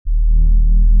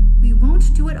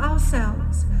do it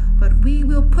ourselves, but we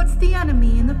will put the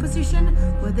enemy in the position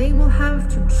where they will have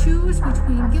to choose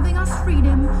between giving us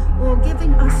freedom or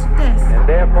giving us death. And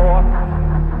therefore,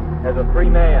 as a free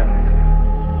man,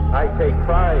 I take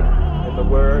pride in the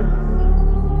word.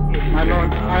 My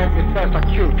Lord, I am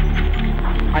acute.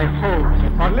 I hope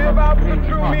that Live out the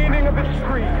true meaning of its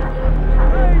creed.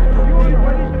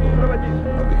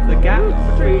 The gap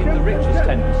between the richest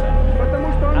 10%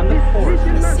 and the poorest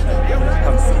 10%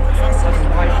 has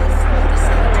widened.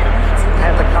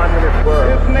 And the communist world.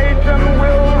 This nation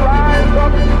will rise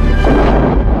up.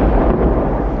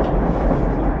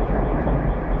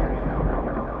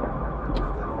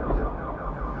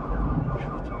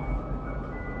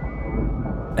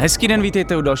 Hezký den,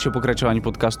 vítejte u dalšího pokračování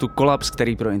podcastu Kolaps,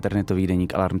 který pro internetový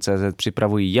deník Alarm.cz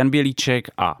připravují Jan Bělíček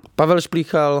a Pavel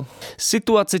Šplíchal.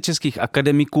 Situace českých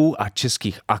akademiků a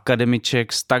českých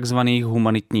akademiček z takzvaných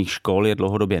humanitních škol je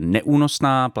dlouhodobě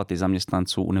neúnosná. Platy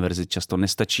zaměstnanců univerzit často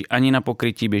nestačí ani na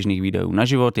pokrytí běžných výdajů na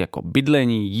život, jako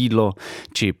bydlení, jídlo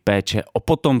či péče o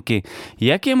potomky.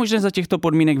 Jak je možné za těchto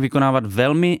podmínek vykonávat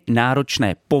velmi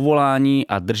náročné povolání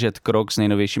a držet krok s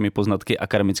nejnovějšími poznatky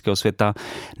akademického světa?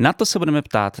 Na to se budeme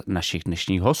ptát našich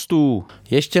dnešních hostů.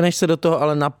 Ještě než se do toho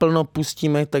ale naplno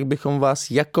pustíme, tak bychom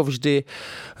vás jako vždy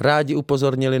rádi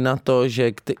upozornili na to,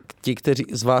 že ti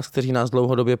z vás, kteří nás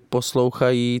dlouhodobě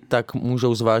poslouchají, tak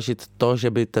můžou zvážit to, že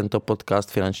by tento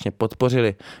podcast finančně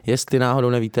podpořili. Jestli náhodou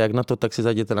nevíte, jak na to, tak si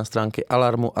zajděte na stránky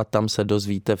Alarmu a tam se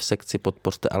dozvíte v sekci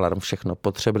Podpořte Alarm všechno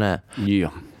potřebné. Jo.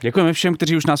 Děkujeme všem,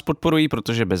 kteří už nás podporují,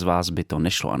 protože bez vás by to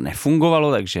nešlo a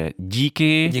nefungovalo, takže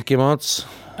díky. Díky moc.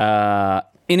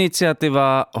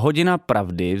 Iniciativa Hodina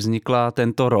pravdy vznikla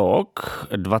tento rok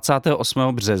 28.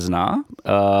 března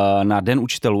na Den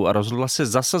učitelů a rozhodla se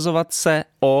zasazovat se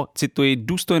o, cituji,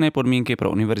 důstojné podmínky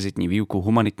pro univerzitní výuku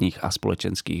humanitních a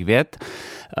společenských věd,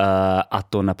 a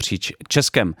to napříč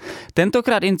Českem.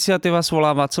 Tentokrát iniciativa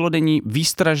svolává celodenní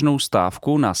výstražnou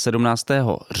stávku na 17.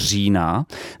 října.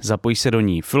 Zapojí se do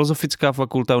ní Filozofická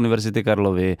fakulta Univerzity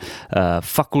Karlovy,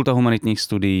 Fakulta humanitních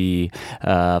studií,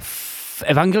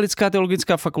 Evangelická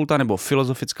teologická fakulta nebo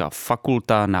Filozofická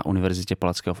fakulta na Univerzitě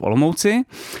Palackého v Olomouci.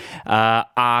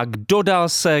 A kdo dál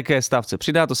se ke stávce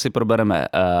přidá, to si probereme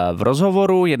v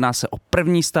rozhovoru. Jedná se o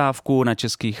první stávku na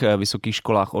českých vysokých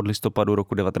školách od listopadu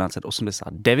roku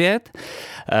 1989.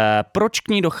 Proč k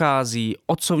ní dochází,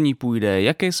 o co v ní půjde,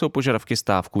 jaké jsou požadavky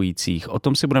stávkujících, o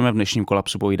tom si budeme v dnešním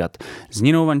kolapsu povídat s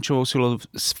Ninou Wančovou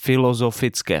z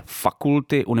Filozofické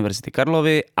fakulty Univerzity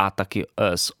Karlovy a taky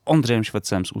s Ondřejem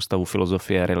Švecem z Ústavu filozofie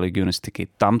religionistiky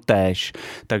tamtéž.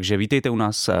 Takže vítejte u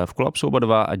nás v Kolapsu oba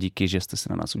dva a díky, že jste si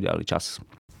na nás udělali čas.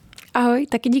 Ahoj,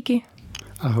 taky díky.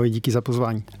 Ahoj, díky za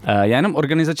pozvání. Já jenom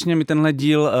organizačně, my tenhle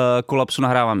díl Kolapsu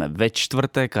nahráváme ve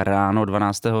čtvrtek ráno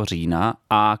 12. října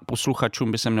a k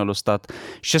posluchačům by se měl dostat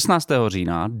 16.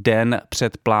 října, den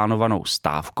před plánovanou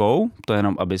stávkou. To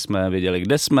jenom, aby jsme věděli,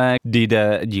 kde jsme, kdy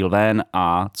jde díl ven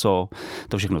a co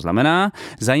to všechno znamená.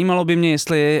 Zajímalo by mě,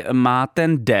 jestli má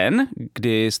ten den,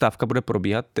 kdy stávka bude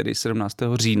probíhat, tedy 17.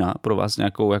 října, pro vás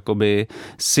nějakou jakoby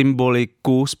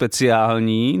symboliku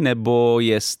speciální, nebo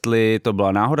jestli to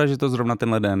byla náhoda, že to zrovna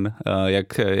tenhle den,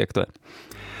 jak to je?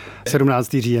 17.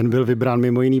 říjen byl vybrán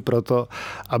mimo jiný proto,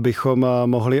 abychom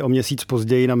mohli o měsíc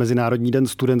později na Mezinárodní den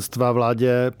studentstva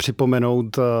vládě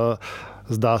připomenout,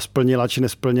 zda splnila či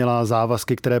nesplnila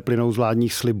závazky, které plynou z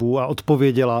vládních slibů a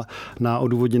odpověděla na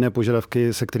odůvodněné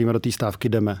požadavky, se kterými do té stávky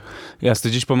jdeme. Já si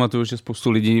totiž pamatuju, že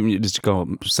spoustu lidí říkalo,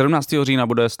 17. října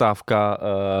bude stávka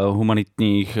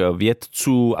humanitních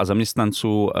vědců a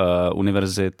zaměstnanců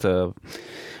univerzit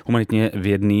humanitně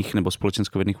vědných nebo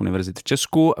společenskovědných univerzit v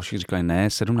Česku a všichni říkali, ne,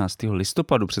 17.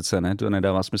 listopadu přece, ne, to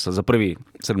nedává smysl. Za prvý,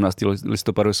 17.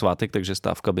 listopadu je svátek, takže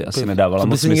stávka by asi nedávala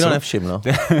moc smysl. To by si nikdo nevšiml.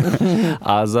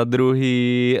 A za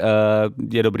druhý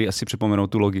je dobrý asi připomenout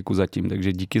tu logiku zatím,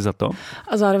 takže díky za to.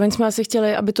 A zároveň jsme asi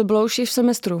chtěli, aby to bylo už i v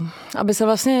semestru, aby se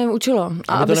vlastně učilo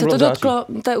a aby se to dotklo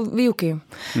té výuky.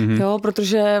 Mm-hmm. Jo,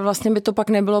 protože vlastně by to pak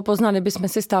nebylo poznat, kdyby jsme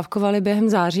si stávkovali během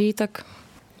září, tak...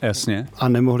 Jasně. A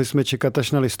nemohli jsme čekat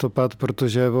až na listopad,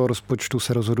 protože o rozpočtu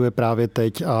se rozhoduje právě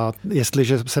teď a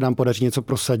jestliže se nám podaří něco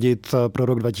prosadit pro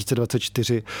rok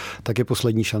 2024, tak je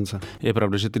poslední šance. Je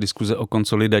pravda, že ty diskuze o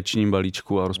konsolidačním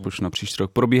balíčku a rozpočtu na příští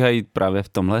rok probíhají právě v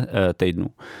tomhle týdnu.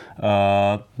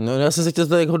 No já jsem se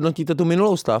chtěl, jak hodnotíte tu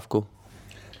minulou stávku.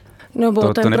 No, byl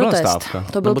to ten nebyla protest. stávka.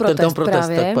 To byl protest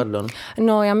právě. Tak, pardon.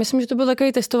 No, já myslím, že to byl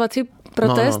takový testovací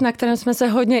protest, na kterém jsme se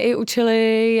hodně i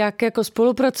učili, jak jako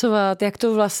spolupracovat, jak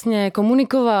to vlastně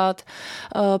komunikovat.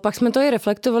 Pak jsme to i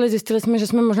reflektovali, zjistili jsme, že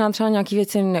jsme možná třeba nějaké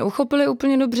věci neuchopili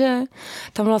úplně dobře.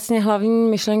 Tam vlastně hlavní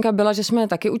myšlenka byla, že jsme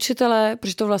taky učitelé,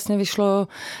 protože to vlastně vyšlo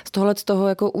z toho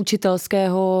jako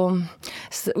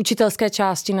učitelské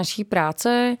části naší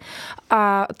práce.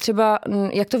 A třeba,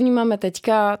 jak to vnímáme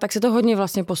teďka, tak se to hodně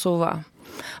vlastně posouvá.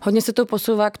 Hodně se to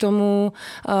posouvá k tomu,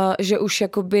 že už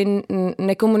jakoby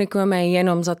nekomunikujeme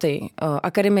jenom za ty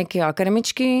akademiky a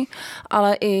akademičky,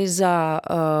 ale i za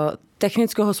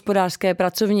technicko-hospodářské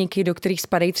pracovníky, do kterých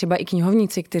spadají třeba i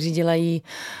knihovníci, kteří dělají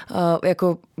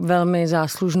jako velmi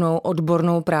záslužnou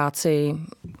odbornou práci.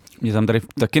 Mě tam tady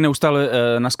taky neustále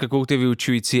naskakují ty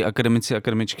vyučující akademici,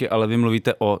 akademičky, ale vy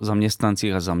mluvíte o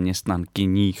zaměstnancích a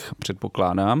zaměstnankyních,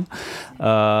 předpokládám.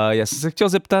 Já jsem se chtěl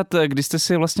zeptat, kdy jste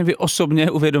si vlastně vy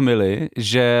osobně uvědomili,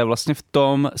 že vlastně v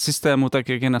tom systému, tak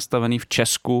jak je nastavený v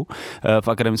Česku, v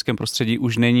akademickém prostředí,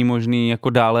 už není možný jako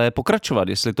dále pokračovat.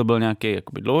 Jestli to byl nějaký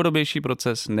jakoby dlouhodobější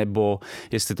proces, nebo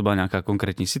jestli to byla nějaká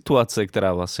konkrétní situace,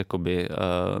 která vás jakoby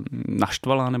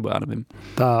naštvala, nebo já nevím.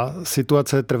 Ta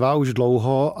situace trvá už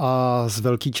dlouho a z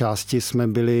velké části jsme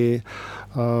byli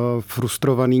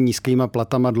frustrovaní nízkýma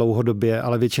platama dlouhodobě,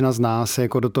 ale většina z nás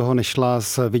jako do toho nešla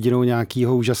s vidinou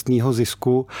nějakého úžasného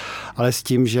zisku, ale s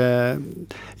tím, že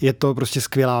je to prostě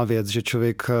skvělá věc, že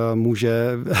člověk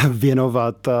může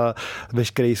věnovat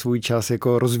veškerý svůj čas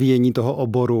jako rozvíjení toho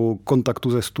oboru,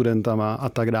 kontaktu se studentama a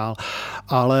tak dál.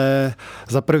 Ale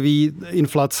za prvý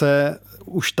inflace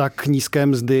už tak nízké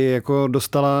mzdy jako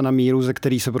dostala na míru, ze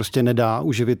který se prostě nedá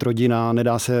uživit rodina,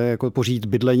 nedá se jako pořídit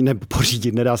bydlení,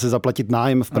 nedá se zaplatit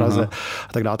nájem v Praze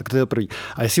a tak dále. Tak to je první.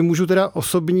 A jestli můžu teda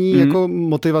osobní jako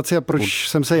motivaci a proč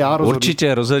jsem se já rozhodl.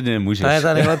 Určitě, rozhodně můžeš. To je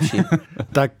ta nejlepší.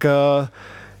 Tak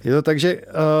je to tak, že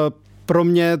pro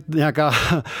mě nějaká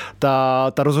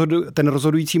ten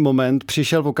rozhodující moment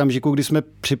přišel v okamžiku, kdy jsme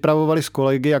připravovali s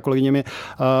kolegy a kolegyněmi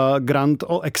grant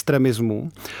o extremismu,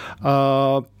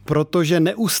 protože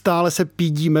neustále se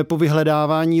pídíme po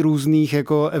vyhledávání různých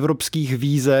jako evropských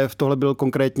výzev. Tohle byl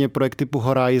konkrétně projekt typu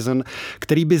Horizon,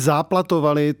 který by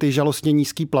záplatovali ty žalostně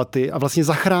nízký platy a vlastně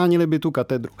zachránili by tu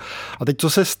katedru. A teď co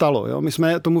se stalo? Jo? My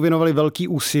jsme tomu věnovali velký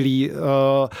úsilí,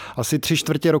 asi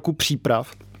 3/4 roku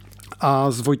příprav.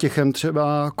 A s Vojtěchem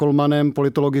třeba Kolmanem,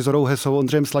 politology Zorou Hesou,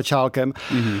 Ondřejem Slačálkem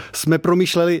jsme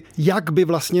promýšleli, jak by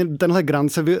vlastně tenhle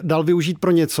grant se dal využít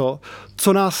pro něco,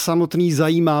 co nás samotný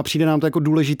zajímá, přijde nám to jako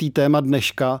důležitý téma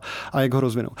dneška a jak ho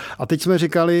rozvinout. A teď jsme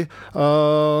říkali,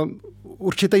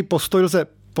 určitý postoj lze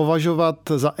považovat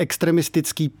za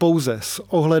extremistický pouze s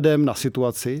ohledem na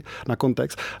situaci, na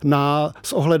kontext,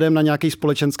 s ohledem na nějaký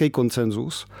společenský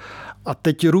konsenzus. A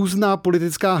teď různá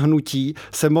politická hnutí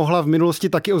se mohla v minulosti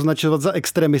taky označovat za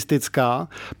extremistická,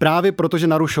 právě protože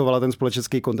narušovala ten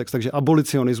společenský kontext. Takže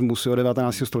abolicionismus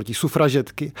 19. století,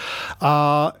 sufražetky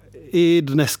a i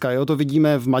dneska, jo, to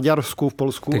vidíme v Maďarsku, v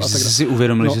Polsku. Takže jste si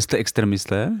uvědomili, že jste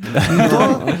extremisté?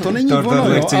 To není ono,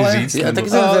 ale říct,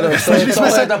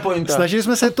 snažili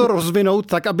jsme se to rozvinout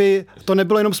tak, aby to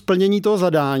nebylo jenom splnění toho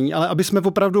zadání, ale aby jsme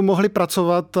opravdu mohli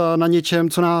pracovat na něčem,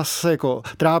 co nás jako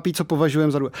trápí, co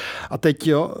považujeme za důležité. A teď,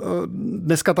 jo,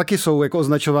 dneska taky jsou jako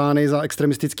označovány za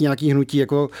extremistický nějaký hnutí,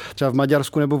 jako třeba v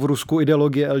Maďarsku nebo v Rusku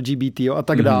ideologie LGBT, jo, a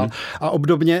tak dál. A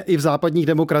obdobně i v západních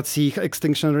demokraciích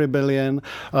Extinction Rebellion,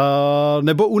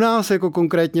 nebo u nás jako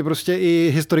konkrétně prostě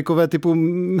i historikové typu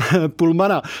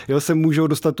Pullmana, jo, se můžou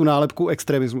dostat tu nálepku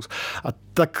extremismus. A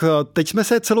tak teď jsme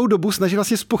se celou dobu snažili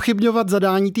vlastně zpochybňovat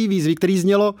zadání té výzvy, který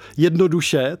znělo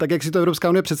jednoduše, tak jak si to Evropská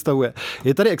unie představuje.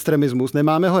 Je tady extremismus,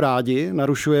 nemáme ho rádi,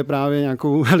 narušuje právě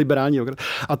nějakou liberální.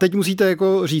 A teď musíte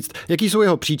jako říct, jaký jsou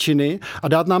jeho příčiny a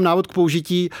dát nám návod k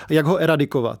použití, jak ho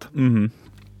eradikovat.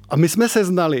 A my jsme se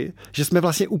znali, že jsme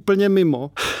vlastně úplně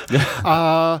mimo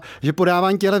a že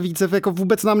podávání těchto výzev jako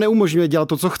vůbec nám neumožňuje dělat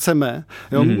to, co chceme.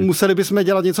 Jo? Museli bychom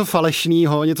dělat něco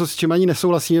falešného, něco, s čím ani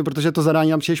nesouhlasíme, protože to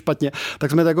zadání nám přijde špatně,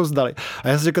 tak jsme to jako vzdali. A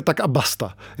já jsem řekl, tak a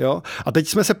basta. Jo? A teď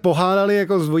jsme se pohádali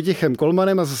jako s Vojtěchem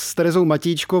Kolmanem a s Terezou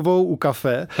Matíčkovou u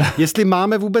kafe, jestli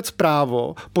máme vůbec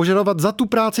právo požadovat za tu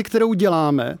práci, kterou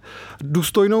děláme,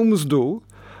 důstojnou mzdu,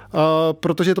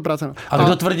 protože je to práce. A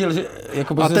kdo tvrdil, že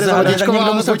jako a Tereza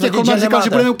Matíčková říkal, že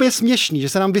budeme úplně směšní, že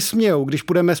se nám vysmějou, když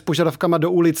půjdeme s požadavkama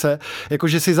do ulice,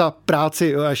 jakože si za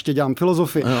práci, já ještě dělám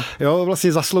filozofii, jo,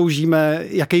 vlastně zasloužíme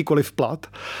jakýkoliv plat.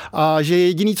 A že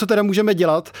jediný, co teda můžeme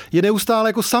dělat, je neustále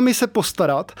jako sami se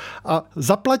postarat a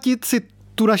zaplatit si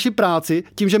tu naši práci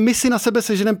tím, že my si na sebe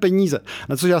seženeme peníze.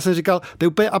 Na což já jsem říkal, to je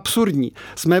úplně absurdní.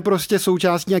 Jsme prostě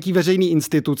součástí nějaký veřejné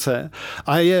instituce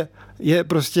a je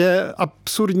prostě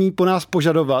absurdní po nás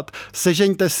požadovat,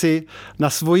 sežeňte si na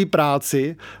svoji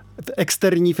práci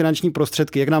externí finanční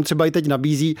prostředky, jak nám třeba i teď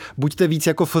nabízí, buďte víc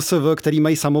jako FSV, který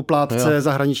mají samoplátce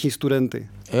zahraniční studenty.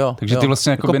 Jo, takže ty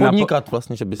vlastně jako podnikat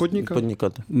vlastně, že bys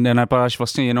podnikat. Nenapadáš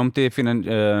vlastně jenom ty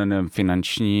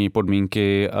finanční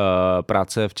podmínky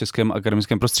práce v českém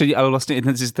akademickém prostředí, ale vlastně i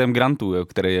ten systém grantů, jo,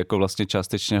 který jako vlastně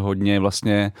částečně hodně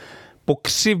vlastně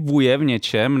pokřivuje v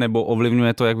něčem nebo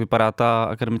ovlivňuje to, jak vypadá ta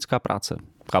akademická práce.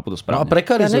 Chápu to správně. No a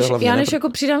prekarizuje hlavně. Já než jako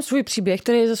přidám svůj příběh,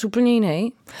 který je zase úplně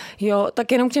jiný, jo,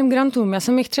 tak jenom k těm grantům. Já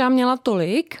jsem jich třeba měla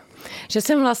tolik, že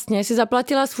jsem vlastně si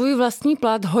zaplatila svůj vlastní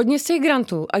plat hodně z těch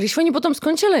grantů. A když oni potom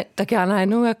skončili, tak já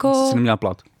najednou jako... Jsi neměla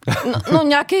plat. No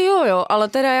nějaký jo, ale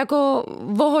teda jako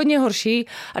o hodně horší.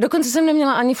 A dokonce jsem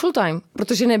neměla ani full time,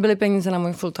 protože nebyly peníze na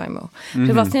můj full time. Jo.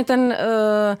 Že vlastně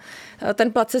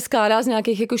ten plat se skládá z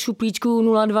nějakých jako šuplíčků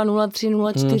 0,2, 0,3,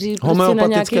 0,4.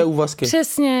 Homeopatické úvazky.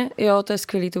 Přesně, jo, to je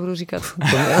skvělý, to budu říkat.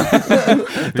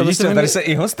 Vidíš, tady se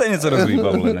i hosté něco rozvíjí,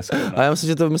 Pavle. A já myslím,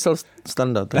 že to vymyslel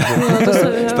Standa.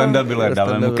 Standa byl,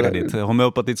 dáme mu kredit.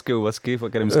 Homeopatické úvazky v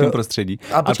akademickém prostředí.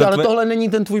 Ale tohle není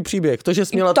ten tvůj příběh. To, že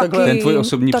jsi měla takhle... Ten tvůj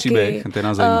osobní příběh, to je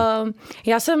nás zajímá.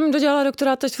 Já jsem dodělala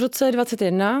doktorát teď v roce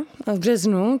 2021 v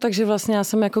březnu, takže vlastně já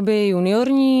jsem jakoby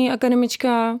juniorní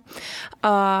akademička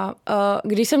a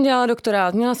když jsem dělala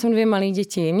doktorát, měla jsem 2 malé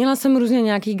děti, měla jsem různě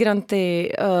nějaký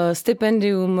granty,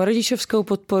 stipendium, rodičovskou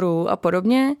podporu a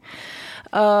podobně,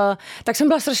 tak jsem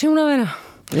byla strašně unavená.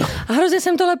 Jo. A hrozně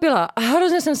jsem to lepila a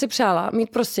hrozně jsem si přála mít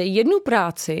prostě jednu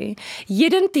práci,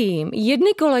 jeden tým,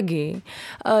 jedny kolegy,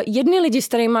 jedny lidi, s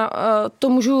kterými to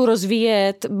můžu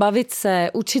rozvíjet, bavit se,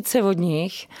 učit se od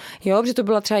nich, jo, protože to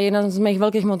byla třeba jedna z mých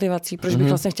velkých motivací, proč bych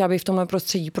vlastně chtěla být v tomhle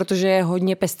prostředí, protože je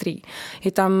hodně pestrý.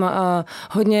 Je tam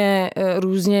hodně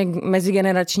různě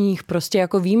mezigeneračních prostě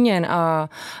jako výměn a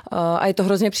je to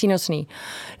hrozně přínosný.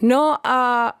 No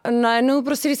a najednou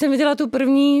prostě, když jsem viděla tu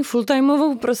první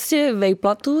fulltimeovou prostě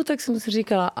vejplatu, tak jsem si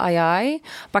říkala ajaj.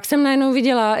 Pak jsem najednou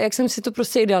viděla, jak jsem si to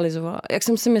prostě idealizovala. Jak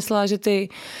jsem si myslela, že ty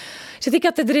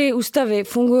katedry, ústavy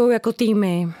fungují jako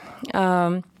týmy.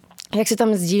 Jak se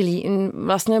tam sdílí.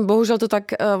 Vlastně bohužel to tak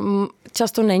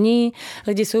často není.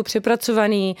 Lidi jsou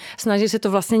přepracovaní, snaží se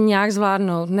to vlastně nějak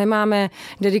zvládnout. Nemáme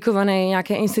dedikovaný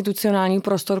nějaký institucionální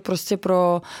prostor prostě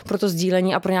pro to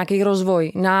sdílení a pro nějaký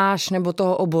rozvoj náš nebo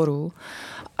toho oboru.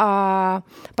 A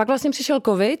pak vlastně přišel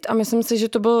covid a myslím si, že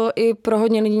to byl i pro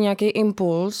hodně lidí nějaký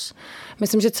impuls.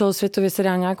 Myslím, že celosvětově se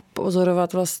dá nějak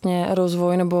pozorovat vlastně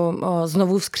rozvoj nebo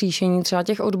znovu vzkříšení třeba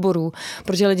těch odborů,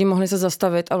 protože lidi mohli se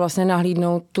zastavit a vlastně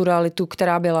nahlídnout tu realitu,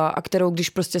 která byla a kterou, když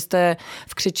prostě jste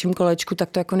v křečím kolečku, tak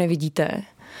to jako nevidíte.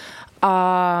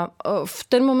 A v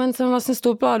ten moment jsem vlastně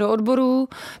vstoupila do odboru,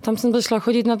 tam jsem začala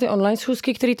chodit na ty online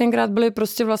schůzky, které tenkrát byly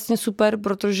prostě vlastně super,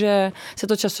 protože se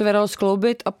to časově dalo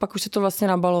skloubit a pak už se to vlastně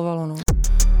nabalovalo. No.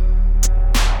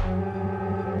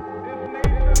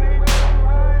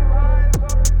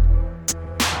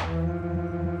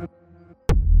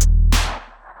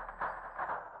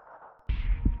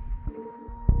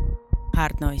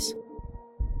 Hard Noise.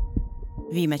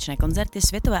 Výjimečné koncerty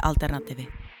světové alternativy.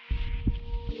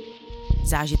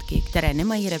 Zážitky, které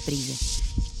nemají reprízy.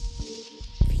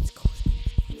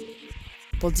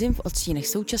 Podzim v odstínech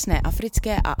současné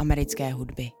africké a americké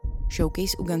hudby.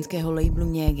 Showcase ugandského labelu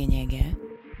Něge,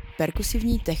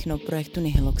 perkusivní techno projektu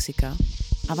Nihiloxika,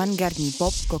 avantgardní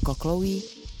pop Coco Chloe,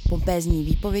 pompézní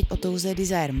výpověď o touze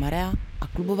Desire Marea a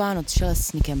klubová noc šelest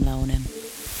s Nickem Leonem.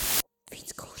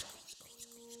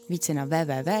 Více na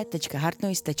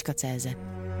www.hardnoise.cz.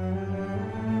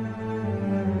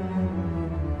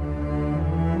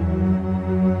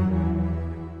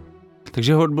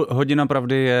 Takže Hodina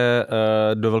pravdy je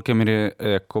do velké míry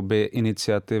jakoby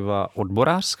iniciativa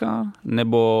odborářská,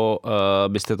 nebo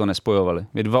byste to nespojovali?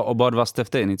 Vy oba dva jste v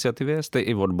té iniciativě, jste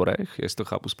i v odborech, jestli to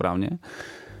chápu správně?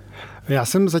 Já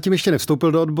jsem zatím ještě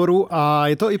nevstoupil do odboru a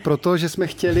je to i proto, že jsme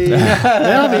chtěli...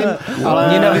 Já vím,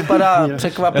 ale... Nina vypadá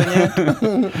překvapeně.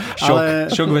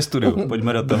 Šok ve studiu,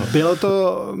 pojďme do toho. Bylo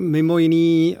to mimo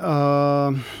jiný...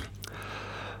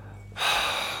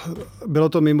 Bylo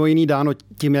to mimo jiný dáno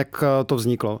tím, jak to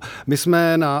vzniklo. My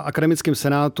jsme na akademickém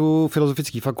senátu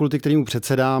Filozofické fakulty, kterému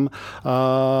předsedám,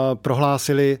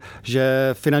 prohlásili, že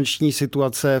finanční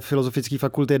situace Filozofické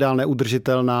fakulty je dál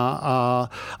neudržitelná a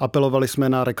apelovali jsme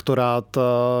na rektorát,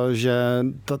 že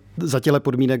za těchto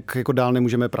podmínek jako dál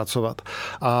nemůžeme pracovat.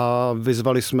 A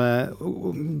vyzvali jsme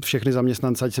všechny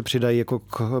zaměstnance, ať se přidají jako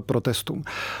k protestům.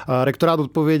 Rektorát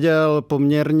odpověděl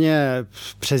poměrně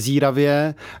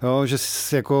přezíravě, jo, že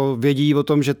jako jako vědí o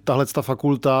tom, že tahle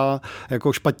ta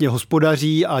jako špatně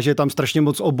hospodaří a že je tam strašně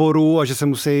moc oborů a že se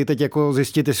musí teď jako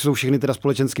zjistit, jestli jsou všechny teda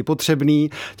společensky potřebný,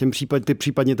 ty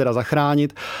případně teda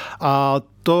zachránit. A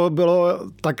to bylo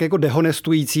tak jako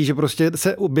dehonestující, že prostě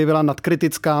se objevila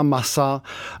nadkritická masa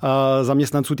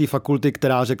zaměstnanců té fakulty,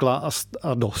 která řekla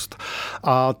a dost.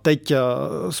 A teď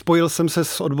spojil jsem se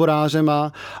s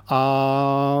odborářema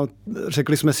a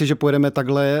řekli jsme si, že pojedeme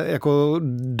takhle jako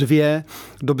 2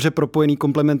 dobře propojený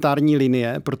komplementární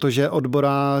linie, protože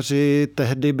odboráři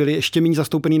tehdy byli ještě méně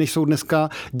zastoupení, než jsou dneska.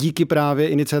 Díky právě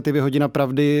iniciativě Hodina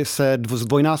pravdy se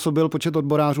zdvojnásobil počet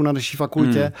odborářů na naší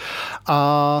fakultě.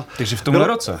 Takže v tomhle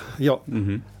roce? Jo.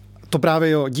 Mm-hmm. To právě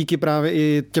jo, díky právě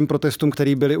i těm protestům,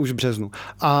 které byly už v březnu.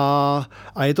 A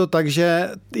je to tak, že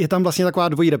je tam vlastně taková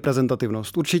dvojí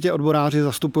reprezentativnost. Určitě odboráři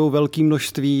zastupují velké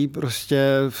množství prostě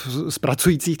z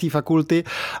pracujících té fakulty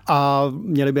a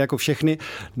měli by jako všechny.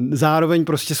 Zároveň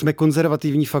prostě jsme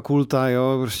konzervativní fakulta,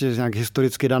 jo, prostě nějak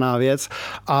historicky daná věc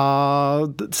a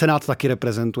Senát taky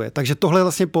reprezentuje. Takže tohle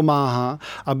vlastně pomáhá,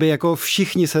 aby jako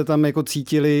všichni se tam jako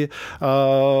cítili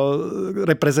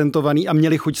reprezentovaní a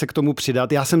měli chuť se k tomu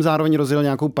přidat. Já jsem zároveň rozjel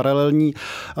nějakou paralelní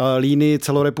línii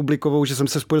celorepublikovou, že jsem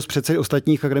se spojil s předsedy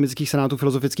ostatních akademických senátů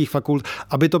filozofických fakult,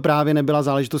 aby to právě nebyla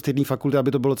záležitost jedné fakulty,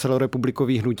 aby to bylo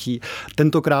celorepublikový hnutí.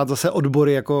 Tentokrát zase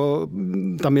odbory, jako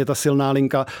tam je ta silná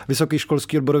linka. Vysoký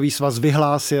školský odborový svaz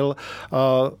vyhlásil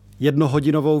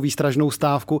jednohodinovou výstražnou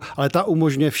stávku, ale ta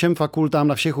umožňuje všem fakultám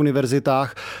na všech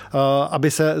univerzitách,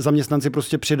 aby se zaměstnanci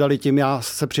prostě přidali tím, já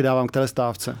se přidávám k té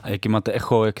stávce. A jaký máte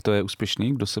echo, jak to je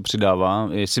úspěšný, kdo se přidává?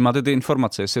 Jestli máte ty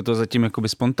informace, jestli je to zatím jakoby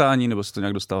spontánní, nebo se to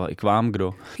nějak dostává i k vám,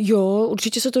 kdo? Jo,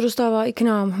 určitě se to dostává i k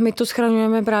nám. My to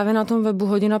schraňujeme právě na tom webu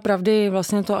Hodina pravdy,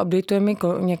 vlastně to updateujeme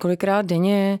několikrát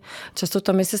denně. Často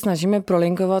tam my se snažíme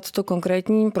prolinkovat to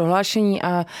konkrétní prohlášení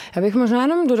a já bych možná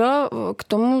jenom dodala k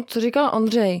tomu, co říkal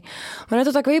Ondřej. On je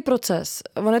to takový proces.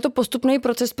 On je to postupný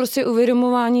proces prostě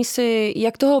uvědomování si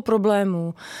jak toho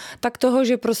problému, tak toho,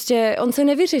 že prostě on se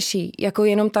nevyřeší jako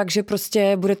jenom tak, že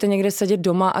prostě budete někde sedět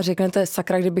doma a řeknete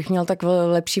sakra, kdybych měl tak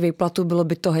lepší výplatu, bylo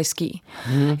by to hezký.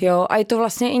 Jo, a je to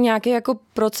vlastně i nějaký jako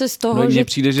proces toho, že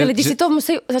ty lidi si to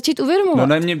musí začít uvědomovat.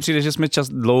 No mně přijde, že jsme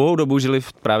dlouhou dobu žili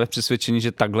právě v přesvědčení,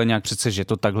 že takhle nějak přece, že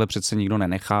to takhle přece nikdo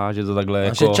nenechá, že to takhle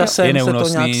jako že časem je neúnosný.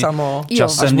 Se to nějak samo,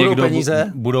 časem někdo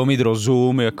budou mít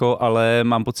rozum, jako, ale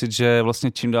mám pocit, že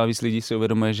vlastně čím dál víc lidí si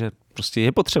uvědomuje, že prostě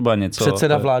je potřeba něco.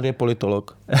 Předseda vlády je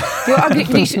politolog. Jo, a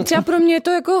když třeba pro mě je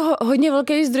to jako hodně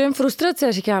velký zdrojem frustrace.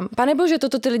 Já říkám, pane bože,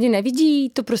 toto ty lidi nevidí,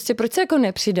 to prostě proč se jako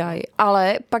nepřidají.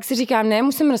 Ale pak si říkám, ne,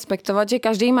 musím respektovat, že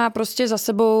každý má prostě za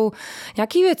sebou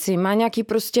nějaký věci, má nějaký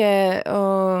prostě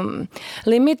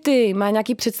limity, má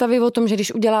nějaký představy o tom, že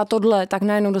když udělá tohle, tak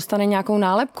najednou dostane nějakou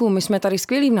nálepku. My jsme tady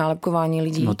skvělí v nálepkování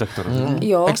lidí. No tak to rozumím.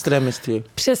 Jo. Extrémisti.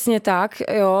 Přesně tak,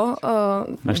 jo.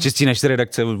 Naštěstí naše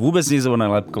redakce vůbec nic o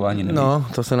nálepkování neví. No,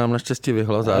 to se nám naštěstí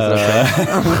vyhlo zázrakem.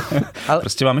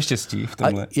 Prostě máme štěstí v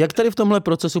tomhle. A jak tady v tomhle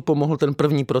procesu pomohl ten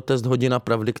první protest Hodina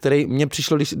pravdy, který mně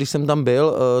přišlo, když jsem tam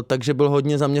byl, takže byl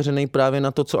hodně zaměřený právě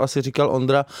na to, co asi říkal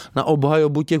Ondra, na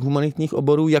obhajobu těch humanitních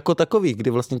oborů jako takových, kdy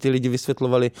vlastně ti lidi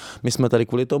vysvětlovali, my jsme tady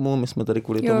kvůli tomu, my jsme tady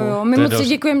kvůli tomu. Jo, my moc si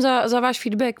děkujeme za váš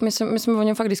feedback, my jsme o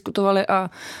něm fakt diskutovali a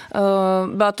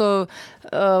byla to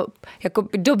jako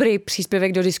dobrý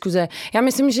příspěvek do diskuze. Já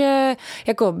myslím, že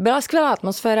jako byla skvělá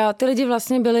atmosféra, ty lidi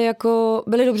vlastně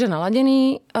byli dobře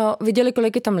naladěný, viděli,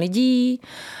 kolik je tam lidí,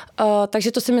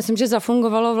 takže to si myslím, že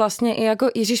zafungovalo vlastně i jako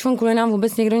Ježíš von kvůli nám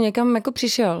vůbec někdo někam jako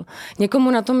přišel.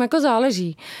 Někomu na tom jako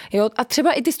záleží. Jo? A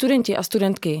třeba i ty studenti a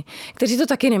studentky, kteří to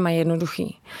taky nemají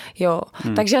jednoduchý. Jo?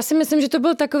 Takže já si myslím, že to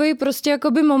byl takový prostě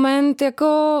jakoby moment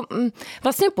jako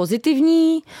vlastně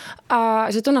pozitivní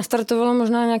a že to nastartovalo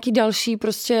možná nějaký další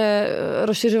prostě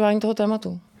rozšiřování toho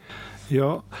tématu.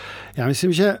 Jo, já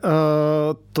myslím, že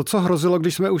to, co hrozilo,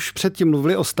 když jsme už předtím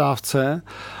mluvili o stávce,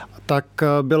 tak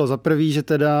bylo za prvý, že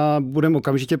teda budeme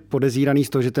okamžitě podezíraný z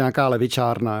toho, že to je nějaká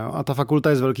levičárna. Jo? A ta fakulta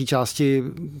je z velké části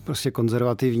prostě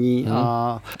konzervativní.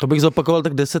 A to bych zopakoval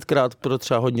tak 10krát pro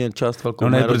třeba hodně část velkou.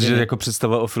 No ne, protože jako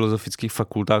představa o filozofických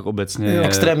fakultách obecně je,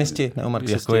 extrémisti,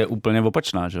 neomarxisti. Jako je úplně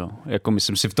opačná, že jo? Jako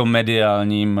myslím si v tom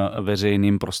mediálním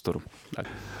veřejným prostoru. Tak.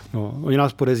 No, oni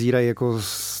nás podezírají jako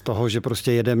z toho, že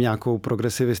prostě jedeme nějakou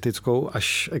progresivistickou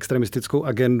až extremistickou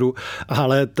agendu,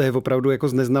 ale to je opravdu jako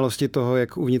z neznalosti toho,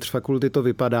 jak uvnitř fakulty to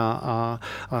vypadá a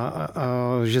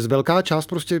že z velká část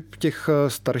prostě těch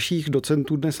starších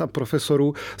docentů dnes a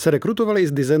profesorů se rekrutovali i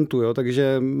z dizentu, jo,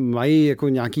 takže mají jako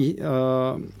nějaký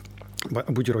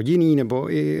buď rodinný,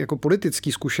 nebo i jako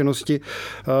politické zkušenosti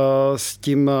s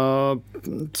tím,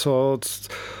 co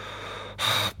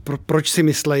proč si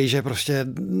myslejí, že prostě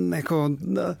jako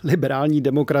liberální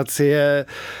demokracie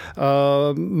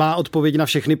má odpověď na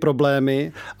všechny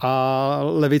problémy a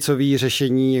levicový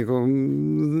řešení jako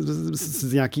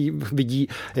nějaký vidí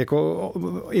jako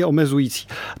je omezující.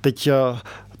 Teď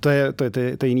to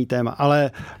je jiný téma.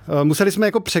 Ale museli jsme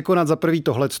jako překonat za prvý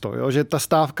tohleto, jo? Že ta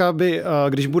stávka by,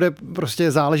 když bude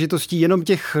prostě záležitostí jenom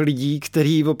těch lidí,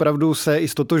 kteří opravdu se i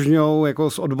stotožňují jako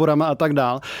s odborama a tak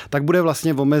dál, tak bude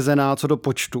vlastně omezená co do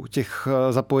počtu těch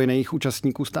zapojených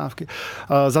účastníků stávky.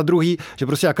 Za druhý, že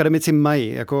prostě akademici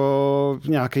mají jako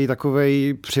nějaký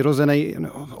takovej přirozený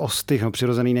ostych,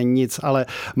 přirozený není nic, ale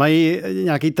mají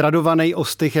nějaký tradovaný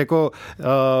ostych jako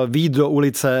výjít do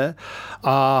ulice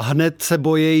a hned se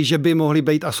bojí, že by mohli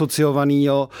být asociovaný,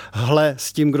 hle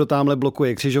s tím, kdo tamhle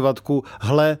blokuje křižovatku,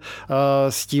 hle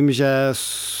s tím, že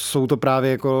jsou to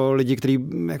právě jako lidi, kteří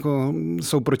jako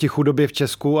jsou proti chudobě v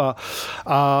Česku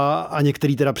a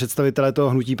některý teda představitelé toho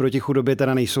hnutí proti chudobě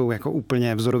teda nejsou jako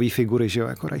úplně vzorový figury, že jo,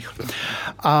 jako rychle.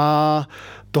 A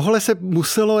tohle se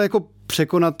muselo jako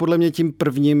překonat podle mě tím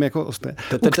prvním jako ostych.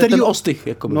 Ten ostych.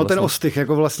 Jako no vlastně. Ten ostych,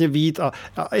 jako vlastně vít a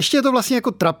ještě je to vlastně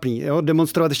jako trapný, jo,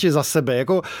 demonstrovat ještě za sebe.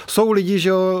 Jako jsou lidi, že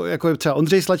jo, jako je třeba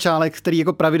Ondřej Slačálek, který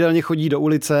jako pravidelně chodí do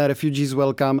ulice, refugees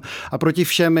welcome a proti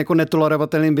všem jako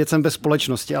netolerovatelným věcem ve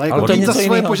společnosti. Ale jako za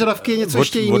svoje požadavky je něco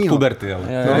ještě jiného. Od puberty, ale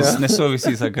to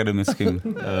nesouvisí s akademickým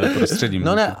prostředím.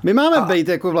 No ne. My máme být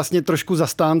jako vlastně trošku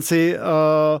zastánci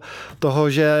toho,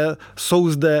 že jsou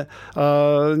zde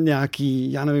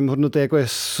nějaký, já nevím, hodnoty jako je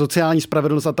sociální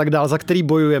spravedlnost a tak dál, za který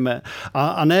bojujeme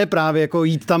a ne právě jako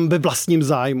jít tam ve vlastním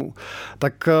zájmu.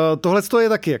 Tak tohle je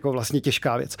taky jako vlastně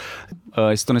těžká věc.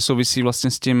 Jestli to nesouvisí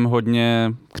vlastně s tím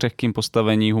hodně křehkým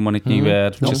postavení humanitních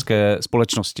věd v české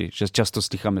společnosti, že často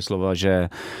slycháme slova, že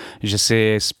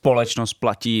si společnost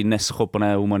platí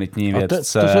neschopné humanitní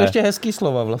vědce. To jsou ještě hezký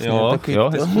slova vlastně. Jo,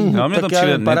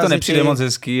 mně to nepřijde moc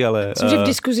hezký, ale... Myslím, že v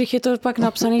diskuzích je to pak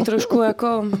napsaný trošku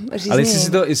jako řízný. Ale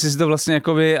jestli si to vlastně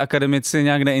jakoby akademici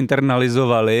nějak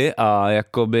neinternalizovali a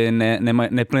jakoby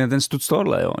neplně ten stud z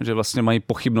tohohle, jo? Že vlastně mají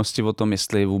pochybnosti o tom,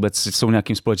 jestli vůbec jsou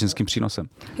nějakým společenským přínosem.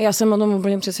 Já jsem o tom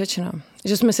úplně přesvědčená,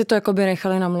 že jsme si to jakoby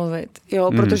nechali namluvit,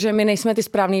 jo, protože my nejsme ty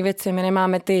správné věci, my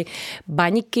nemáme ty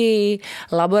baňky,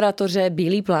 laboratoře,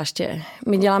 bílý pláště.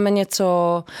 My děláme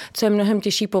něco, co je mnohem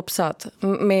těžší popsat.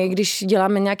 My, když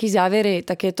děláme nějaký závěry,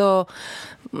 tak je to,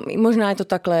 možná je to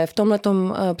takhle, v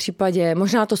tomhletom případě,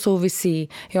 možná to souvisí,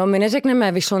 jo, my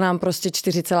neřekneme, vyšlo nám prostě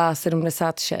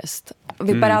 4,76.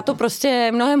 Vypadá to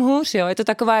prostě mnohem hůř, jo. Je to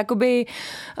taková jakoby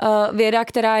věda,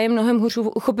 která je mnohem hůř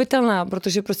uchopitelná,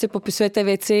 protože prostě popisujete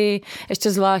věci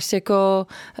ještě zvlášť jako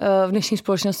v dnešní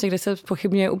společnosti, kde se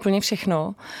pochybňuje úplně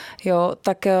všechno, jo,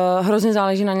 tak hrozně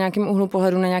záleží na nějakém úhlu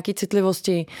pohledu, na nějaké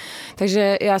citlivosti.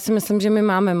 Takže já si myslím, že my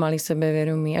máme malý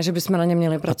sebevědomí a že bychom na ně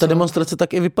měli pracovat. A ta demonstrace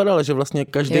tak i vypadala, že vlastně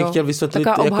každý chtěl vysvětlit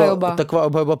taková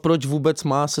obhajoba, proč vůbec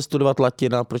má se studovat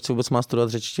latina, proč se vůbec má studovat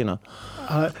řečtina.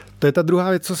 Ale to je ta druhá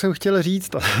věc, co jsem chtěl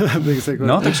říct.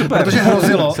 No, tak super. Protože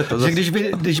hrozilo, že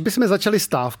když bychom začali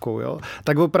stávkou, jo,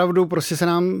 tak opravdu prostě se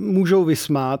nám můžou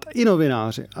vysmát i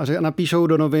novináři. A že napíšou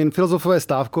do novin, filozofové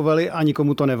stávkovali a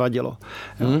nikomu to nevadilo.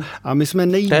 Jo. A my jsme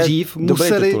nejdřív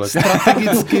museli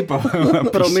strategicky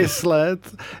promyslet,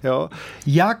 jo,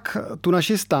 jak tu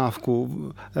naši stávku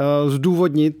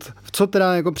zdůvodnit, co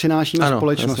teda jako přinášíme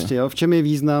společnosti, jo, v čem je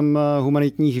význam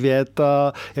humanitních věd,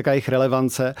 jaká je jejich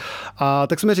relevance. A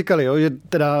tak jsme říkali, jo, že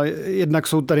teda jednak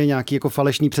jsou tady nějaké jako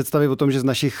falešné představy o tom, že z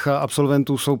našich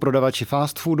absolventů jsou prodavači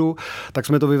fast foodu, tak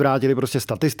jsme to vyvrátili prostě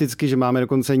statisticky, že máme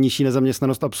dokonce nižší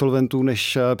nezaměstnanost absolventů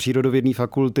než přírodovědné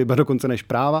fakulty, dokonce než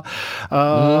práva.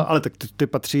 Ale tak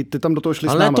ty tam do toho šli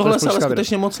s náma. Ale tohle se ale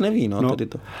skutečně moc neví, tady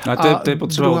to. A to je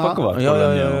potřeba opakovat. Jo.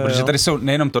 Protože tady jsou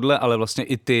nejenom tohle, ale vlastně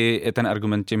i ten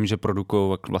argument tím, že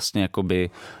produkují vlastně jakoby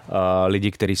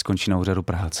lidi, kteří skončí na úřadu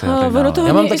práce.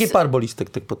 Já mám taky pár bolístek,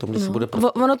 tak potom, když se bude...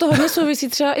 Ono to hodně souvisí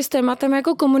třeba i s tématem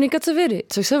jako komunikace vědy,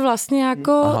 což se vlastně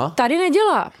jako tady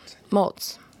nedělá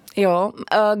moc. Jo,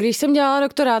 když jsem dělala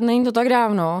doktorát, není to tak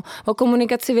dávno, o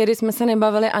komunikaci vědy jsme se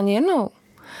nebavili ani jednou.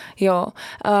 Jo,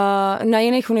 na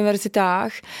jiných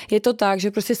univerzitách je to tak,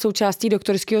 že prostě součástí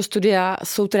doktorského studia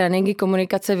jsou tréninky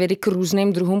komunikace vědy k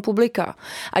různým druhům publika.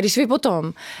 A když vy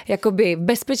potom jakoby v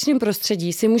bezpečném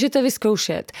prostředí si můžete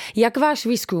vyzkoušet, jak váš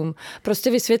výzkum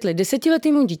prostě vysvětlit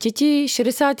 10letýmu dítěti,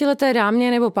 60leté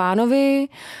dámě nebo pánovi,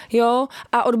 jo,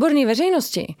 a odborné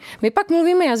veřejnosti. My pak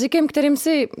mluvíme jazykem, kterým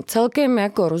si celkem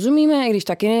jako rozumíme, i když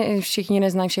taky všichni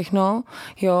neznají všechno,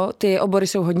 jo, ty obory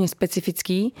jsou hodně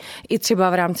specifický, i třeba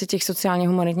v rámci těch sociálně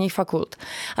humanitních fakult.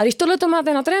 A když tohle to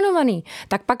máte natrénovaný,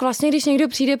 tak pak vlastně, když někdo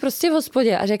přijde prostě v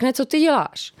hospodě a řekne, co ty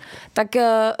děláš, tak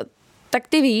tak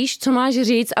ty víš, co máš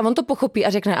říct a on to pochopí a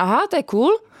řekne, aha, to je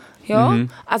cool, jo,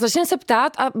 a začne se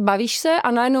ptát a bavíš se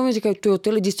a najednou mi říkají,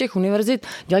 ty lidi z těch univerzit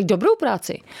dělají dobrou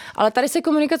práci, ale tady se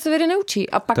komunikace vědy neučí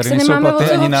a pak tady se nemáme o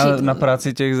co ani na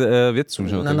práci těch vědců,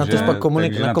 že? Na to pak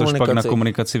na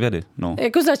komunikaci vědy. No.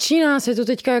 Jako začíná se to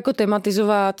teďka jako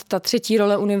tematizovat, ta třetí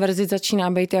role univerzit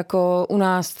začíná být jako u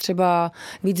nás třeba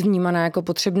víc vnímaná jako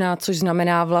potřebná, což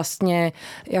znamená vlastně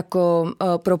jako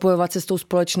propojovat se s tou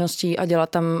společností a dělat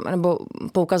tam, nebo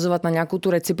poukazovat na nějakou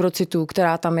tu reciprocitu,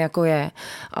 která tam jako je.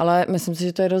 Ale myslím si,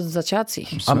 že to je dost v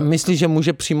začátcích. A myslíš, že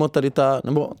může přímo tady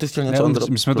nebo ty jsi chtěl něco, Ondro?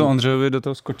 My jsme to Ondřejovi do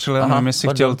toho skočili, a nevím, jestli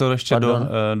chtěl to ještě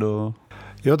do...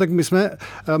 Jo, tak my jsme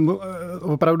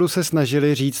opravdu se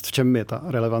snažili říct, v čem je ta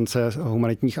relevance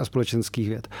humanitních a společenských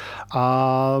věd.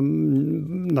 A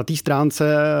na té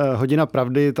stránce Hodina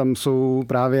pravdy, tam jsou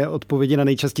právě odpovědi na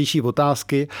nejčastější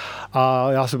otázky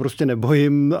a já se prostě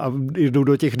nebojím a jdu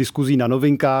do těch diskuzí na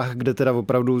Novinkách, kde teda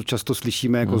opravdu často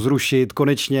slyšíme jako zrušit,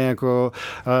 konečně jako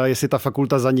jestli ta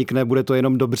fakulta zanikne, bude to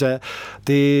jenom dobře.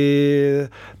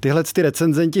 Tyhle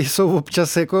recenzenti jsou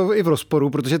občas jako i v rozporu,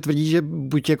 protože tvrdí, že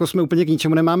buď jako jsme úplně k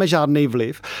ničemu nemáme žádný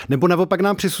vliv, nebo naopak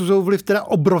nám přisuzují vliv teda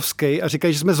obrovský a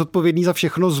říkají, že jsme zodpovědní za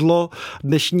všechno zlo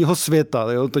dnešního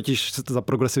světa, jo? Totiž za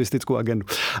progresivistickou agendu.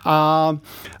 A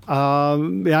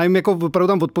já jim jako opravdu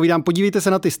tam odpovídám, podívejte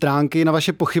se na ty stránky, na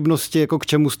vaše pochybnosti, jako k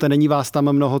čemu jste, není vás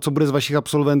tam mnoho, co bude z vašich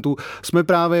absolventů. Jsme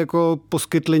právě jako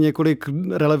poskytli několik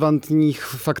relevantních,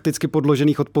 fakticky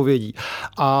podložených odpovědí.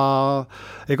 A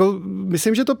jako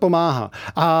myslím, že to pomáhá.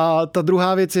 A ta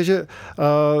druhá věc je, že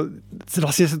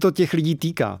vlastně se to těch lidí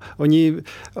týká.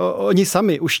 Oni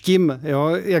sami už tím,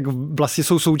 jo, jak vlastně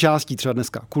jsou součástí třeba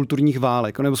dneska kulturních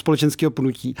válek nebo společenského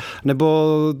pnutí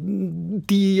nebo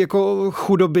tý jako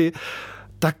chudoby,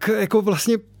 tak jako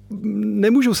vlastně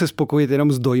nemůžou se spokojit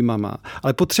jenom s dojmama,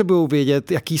 ale potřebují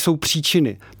vědět, jaký jsou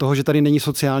příčiny toho, že tady není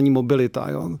sociální mobilita.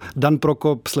 Jo? Dan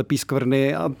Prokop, Slepý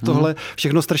skvrny a tohle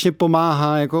všechno strašně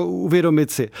pomáhá jako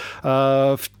uvědomit si,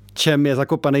 v čem je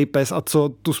zakopaný pes a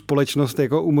co tu společnost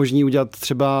jako umožní udělat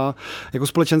třeba jako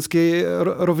společensky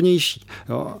rovnější.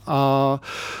 Jo? A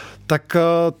tak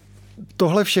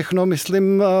tohle všechno,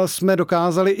 myslím, jsme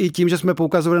dokázali i tím, že jsme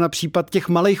poukazovali na případ těch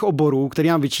malých oborů, který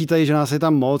nám vyčítají, že nás je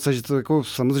tam moc a že to jako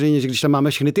samozřejmě, že když tam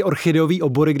máme všechny ty orchideový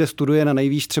obory, kde studuje na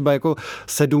nejvýš třeba jako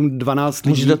 7-12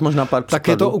 lidí, tak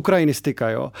je to ukrajinistika,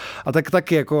 jo. A tak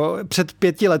taky jako před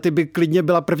 5 lety by klidně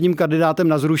byla prvním kandidátem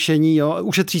na zrušení, jo,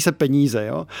 ušetří se peníze,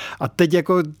 jo. A teď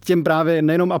jako těm právě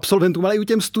nejenom absolventům, ale i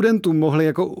těm studentům mohli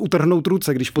jako utrhnout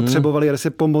ruce, když potřebovali se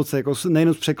pomoct, jako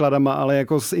nejenom s překladama, ale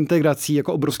jako s integrací,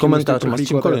 jako obrovským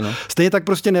stejně tak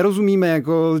prostě nerozumíme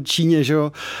jako Číně, že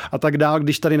jo, a tak dál,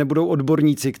 když tady nebudou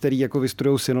odborníci, kteří jako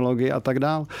vystudujou synologii a tak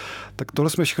dál. Tak tohle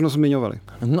jsme všechno zmiňovali.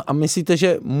 No a myslíte,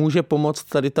 že může pomoct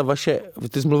tady ta vaše,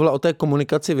 ty jsi mluvila o té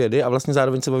komunikaci vědy a vlastně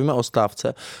zároveň se bavíme o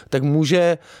stávce, tak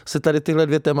může se tady tyhle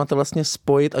dvě témata vlastně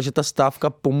spojit a že ta stávka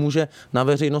pomůže na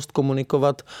veřejnost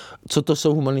komunikovat, co to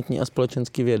jsou humanitní a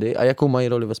společenské vědy a jakou mají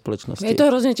roli ve společnosti? Je to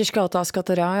hrozně těžká otázka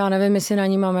teda, já nevím, jestli na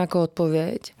ní mám jako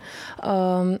odpověď.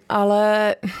 Ale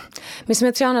my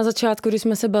jsme třeba na začátku, když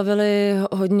jsme se bavili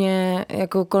hodně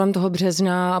jako kolem toho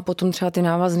března a potom třeba ty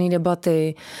návazné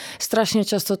debaty, strašně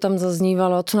často tam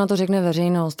zaznívalo, co na to řekne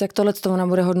veřejnost, jak tohle ona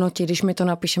bude hodnotit, když my to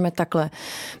napíšeme takhle.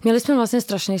 Měli jsme vlastně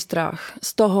strašný strach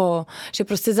z toho, že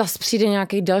prostě zas přijde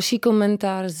nějaký další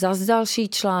komentář, zas další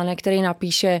článek, který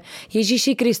napíše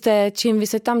Ježíši Kriste, čím vy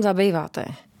se tam zabýváte.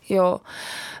 Jo.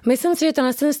 Myslím si, že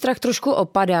ten strach trošku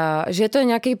opadá, že to je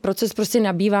nějaký proces prostě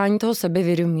nabývání toho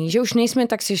sebevědomí, že už nejsme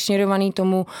tak sešněrovaný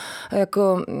tomu,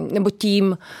 jako, nebo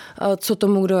tím, co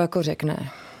tomu kdo jako řekne.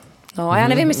 No a já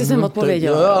nevím, jestli jsem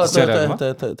odpověděla. Jo, ale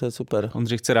to je super.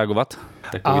 Ondřej chce reagovat?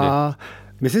 Tak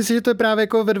myslím si, že to je právě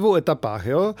jako ve 2 etapách,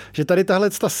 jo? Že tady tahle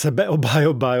ta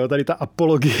sebeobhajoba, jo? Tady ta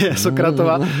apologie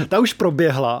Sokratova, ta už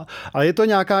proběhla, ale je to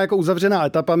nějaká jako uzavřená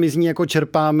etapa, my z ní jako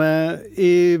čerpáme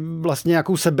i vlastně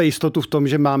nějakou sebejistotu v tom,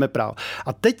 že máme právo.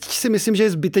 A teď si myslím, že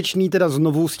je zbytečný teda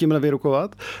znovu s tímhle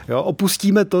vyrukovat. Jo?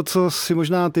 Opustíme to, co si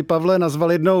možná ty, Pavle,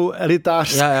 nazval jednou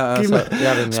elitářským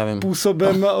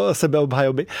způsobem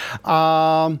sebeobhajoby.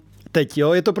 A teď,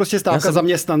 jo, je to prostě stávka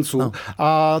zaměstnanců. No.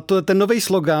 A ten nový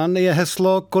slogan je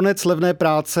heslo Konec levné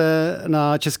práce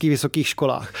na českých vysokých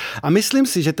školách. A myslím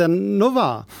si, že ta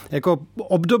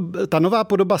nová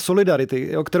podoba solidarity,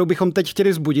 jo, kterou bychom teď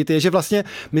chtěli vzbudit, je, že vlastně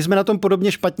my jsme na tom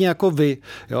podobně špatně jako vy.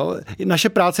 Jo. Naše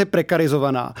práce je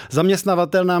prekarizovaná.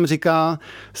 Zaměstnavatel nám říká,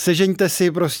 sežeňte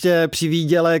si prostě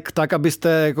přivýdělek tak, abyste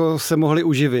jako se mohli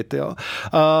uživit. Jo.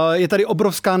 Je tady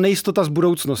obrovská nejistota z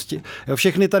budoucnosti. Jo.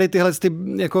 Všechny tady tyhle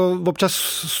jako občas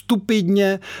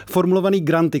stupidně formulovaný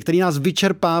granty, které nás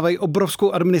vyčerpávají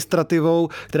obrovskou administrativou,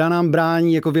 která nám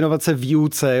brání jako věnovat se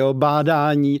výuce, jo,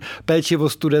 bádání, péči o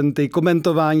studenty,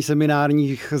 komentování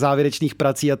seminárních závěrečných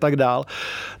prací a tak dál.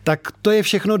 Tak to je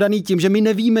všechno daný tím, že my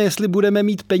nevíme, jestli budeme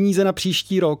mít peníze na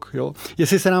příští rok, jo.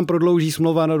 Jestli se nám prodlouží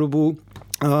smlouva na dobu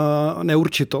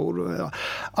neurčitou.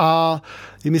 A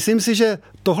myslím si, že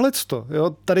tohleto,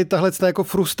 jo, tady tahle jako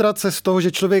frustrace z toho,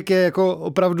 že člověk je jako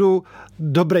opravdu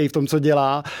dobrý v tom, co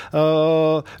dělá,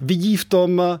 vidí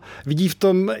v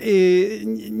tom i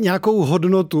nějakou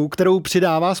hodnotu, kterou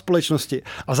přidává společnosti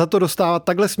a za to dostává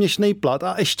takhle směšný plat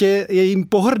a ještě je jim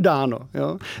pohrdáno,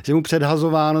 jo, že mu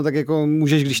předhazováno, tak jako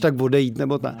můžeš když tak odejít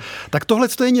nebo ne. Tak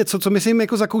tohleto je něco, co myslím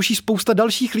jako zakouší spousta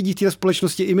dalších lidí v té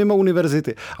společnosti i mimo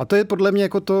univerzity. A to je podle mě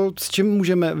jako to, s čím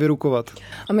můžeme vyrukovat.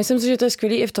 A myslím si, že to je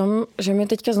skvělý i v tom, že my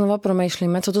teďka znova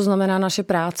promýšlíme, co to znamená naše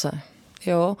práce.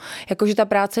 Jo, jakože ta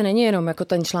práce není jenom jako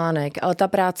ten článek, ale ta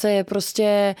práce je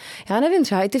prostě, já nevím,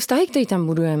 třeba i ty vztahy, které tam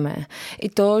budujeme. I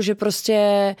to, že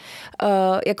prostě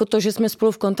jako to, že jsme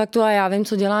spolu v kontaktu a já vím,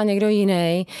 co dělá někdo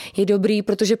jiný, je dobrý,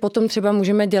 protože potom třeba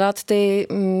můžeme dělat ty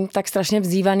tak strašně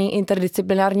vzývaný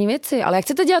interdisciplinární věci. Ale jak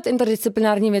chcete dělat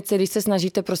interdisciplinární věci, když se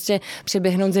snažíte prostě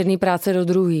přeběhnout z jedné práce do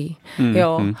druhé?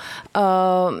 Jo.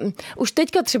 Už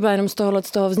teďka třeba jenom z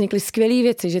toho vznikly skvělé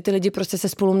věci, že ty lidi prostě se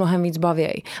spolu mnohem víc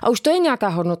baví. A už to je nějaká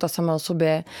hodnota sama o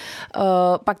sobě.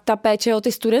 Pak ta péče o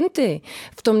ty studenty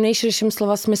v tom nejširším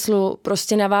slova smyslu,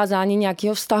 prostě navázání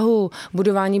nějakého vztahu,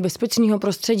 budování bezpečného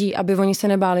prostředí, aby oni se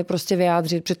nebáli prostě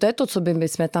vyjádřit, protože to je to, co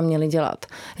bychom tam měli dělat.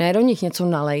 Ne do nich něco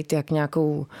nalejt, jak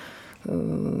nějakou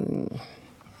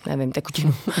nevím,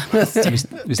 tekutinu.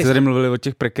 Vy jste tady mluvili o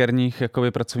těch prekérních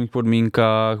jakoby, pracovních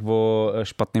podmínkách, o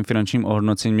špatném finančním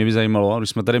ohodnocení. Mě by zajímalo, když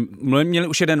jsme tady měli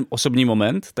už jeden osobní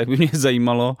moment, tak by mě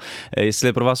zajímalo, jestli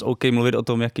je pro vás OK mluvit o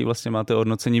tom, jaký vlastně máte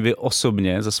ohodnocení vy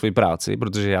osobně za svoji práci,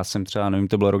 protože já jsem třeba, nevím,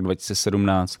 to byl rok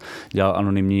 2017, dělal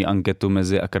anonymní anketu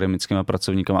mezi akademickými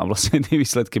pracovníkama a vlastně ty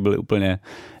výsledky byly úplně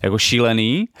jako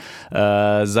šílený.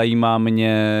 Zajímá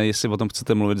mě, jestli o tom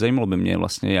chcete mluvit, zajímalo by mě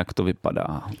vlastně, jak to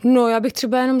vypadá. No, já bych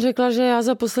třeba jenom řekla, že já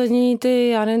za poslední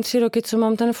 3 roky, co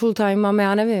mám ten full time, mám,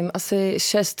 já nevím, asi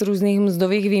 6 různých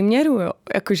mzdových výměrů, jo.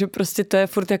 Jakože prostě to je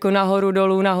furt jako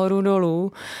nahoru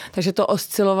dolů. Takže to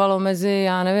oscilovalo mezi,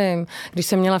 já nevím, když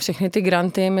jsem měla všechny ty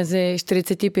granty mezi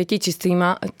 45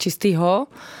 čistýho,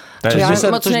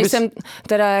 já moc nejsem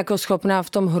teda jako schopná v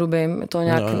tom hrubým, to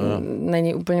nějak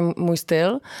není úplně můj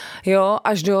styl, jo,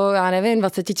 až do, já nevím,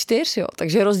 24, jo,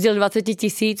 takže rozdíl 20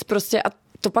 000 prostě a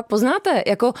to pak poznáte,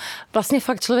 jako vlastně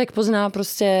fakt člověk pozná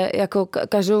prostě jako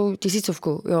každou 1000,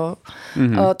 jo.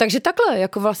 Takže takhle,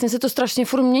 jako vlastně se to strašně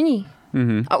furt mění.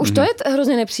 A už to je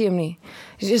hrozně nepříjemný,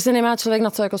 že se nemá člověk na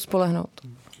co jako spolehnout.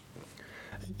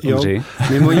 Jo,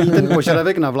 mimo jiný ten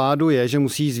požadavek na vládu je, že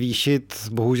musí zvýšit,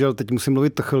 bohužel teď musím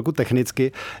mluvit chvilku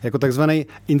technicky, jako takzvaný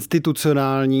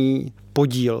institucionální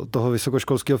podíl toho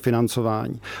vysokoškolského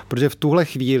financování. Protože v tuhle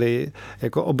chvíli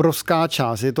jako obrovská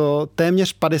část, je to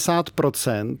téměř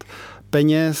 50%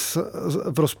 peněz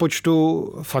v rozpočtu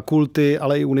fakulty,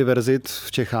 ale i univerzit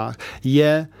v Čechách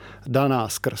je daná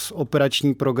skrz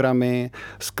operační programy,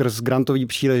 skrz grantové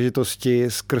příležitosti,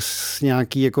 skrz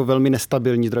nějaký jako velmi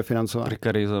nestabilní zdroj financování.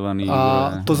 Prekarizovaný.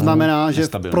 A to znamená, že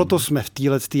proto jsme v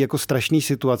téhle jako strašné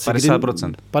situaci.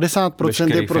 50%.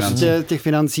 50% je prostě těch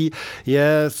financí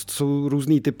jsou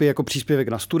různý typy jako příspěvek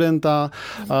na studenta,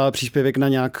 příspěvek na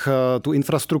nějak tu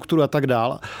infrastrukturu a tak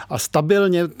dál. A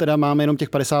stabilně teda máme jenom těch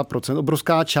 50%.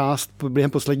 Obrovská část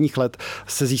během posledních let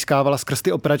se získávala skrz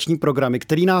ty operační programy,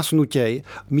 který nás nutějí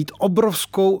mít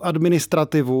obrovskou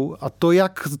administrativu a to,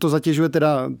 jak to zatěžuje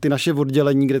teda ty naše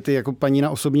oddělení, kde ty jako paní na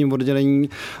osobním oddělení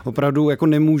opravdu jako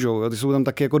nemůžou. Jo? Ty jsou tam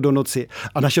taky jako do noci.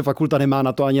 A naše fakulta nemá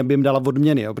na to ani, aby jim dala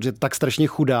odměny, jo? Protože je tak strašně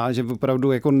chudá, že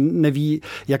opravdu jako neví,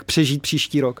 jak přežít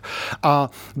příští rok. A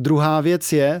druhá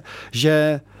věc je,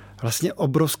 že vlastně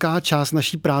obrovská část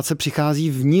naší práce přichází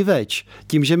vniveč.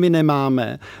 Tím, že my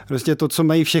nemáme prostě to, co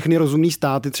mají všechny rozumný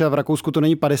státy, třeba v Rakousku to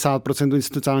není 50%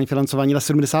 institucionální financování, ale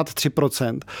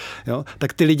 73%. Jo?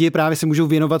 Tak ty lidi právě se můžou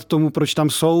věnovat tomu, proč tam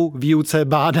jsou výuce,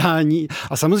 bádání.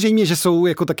 A samozřejmě, že jsou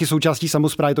jako taky součástí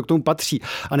samosprávy, to k tomu patří.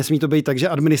 A nesmí to být tak, že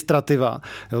administrativa,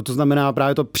 jo? To znamená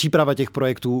právě to příprava těch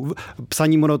projektů,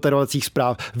 psaní monitorovacích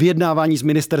zpráv, vyjednávání s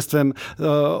ministerstvem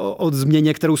o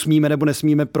změně, kterou smíme nebo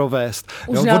nesmíme provést.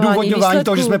 Odvodňování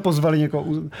toho, že jsme pozvali někoho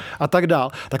a tak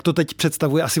dál. Tak to teď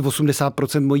představuje asi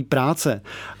 80% mojí práce.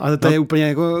 Ale to je úplně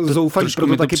jako zoufalý. Trošku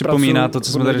mi to připomíná to,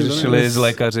 co jsme tady řešili s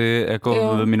lékaři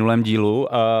jako v minulém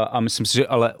dílu a myslím si, že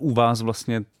ale u vás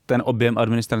vlastně ten objem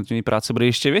administrativní práce bude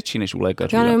ještě větší než u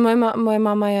lékařů. Já nevím, moje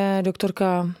máma je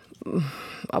doktorka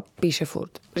a píše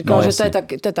furt. Říkal, že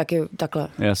to je taky takhle.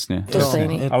 Jasně. To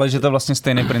stejný. Ale že to je vlastně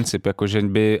stejný princip, jako že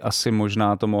by asi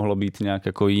možná to mohlo být nějak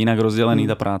jako jinak rozdělený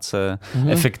ta práce,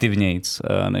 efektivnějc,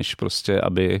 než prostě,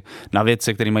 aby na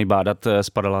věci, které mají bádat,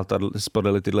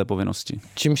 spadaly tyhle povinnosti.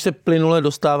 Čímž se plynule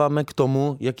dostáváme k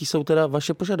tomu, jaký jsou teda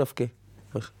vaše požadavky?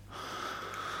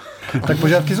 Tak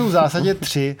požadavky jsou v zásadě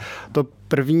 3. To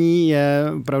první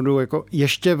je opravdu jako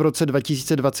ještě v roce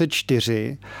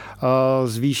 2024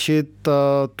 zvýšit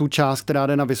tu část, která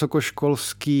jde na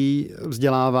vysokoškolské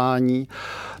vzdělávání,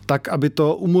 tak, aby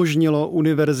to umožnilo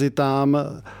univerzitám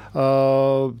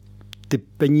ty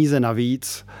peníze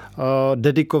navíc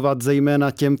dedikovat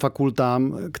zejména těm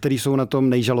fakultám, které jsou na tom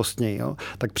nejžalostněji. Jo.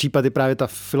 Tak případ je právě ta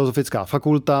filozofická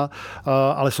fakulta,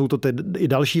 ale jsou to i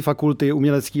další fakulty,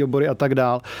 umělecké obory a tak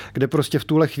dál, kde prostě v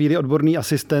tuhle chvíli odborný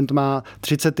asistent má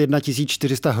 31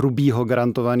 400 hrubýho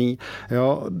garantovaný,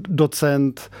 jo.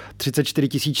 Docent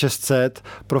 34 600,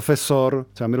 profesor,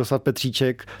 třeba Miroslav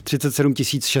Petříček, 37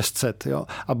 600. Jo.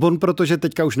 A on, protože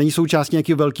teďka už není součástí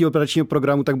nějakého velkého operačního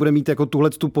programu, tak bude mít jako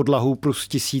tuhletu podlahu plus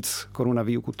 1000 korun na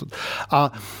výuku.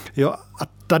 A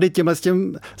tady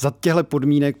za těchto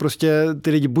podmínek prostě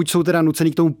ty lidi buď jsou teda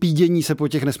nucený k tomu pídění se po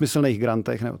těch nesmyslných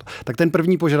grantech, nebo to. Tak ten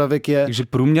první požadavek je... Takže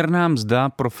průměrná mzda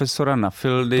profesora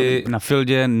na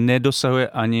Fieldě nedosahuje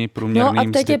ani průměrný mzdy. No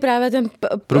a teď je právě ten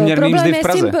problém je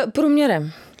s tím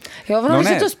průměrem. Jo, když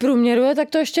se to zprůměruje, tak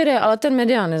to ještě jde, ale ten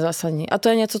medián je zásadní. A to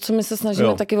je něco, co my se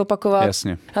snažíme taky opakovat.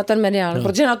 Jasně. Na ten medián.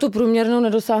 Protože na tu průměrnou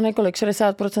nedosáhne kolik?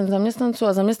 60% zaměstnanců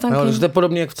a zaměstnanky. No, to je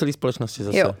podobně jak v celé společnosti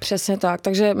zase. Jo, přesně tak.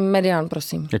 Takže medián,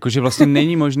 prosím. Jakože vlastně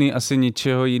není možný asi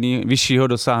ničeho vyššího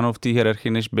dosáhnout v té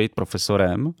hierarchii, než být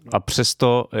profesorem. A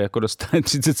přesto jako dostane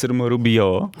 37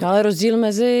 hrubýho. Ale rozdíl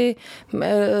mezi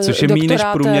což je méně než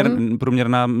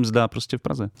průměrná mzda prostě v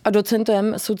Praze. A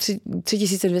docentem jsou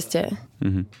 3200.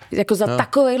 Jako za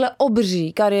takovejhle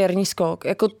obří kariérní skok,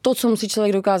 jako to, co musí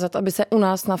člověk dokázat, aby se u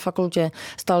nás na fakultě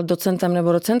stal docentem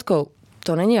nebo docentkou,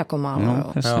 to není jako málo.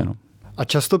 No, jasně, no. A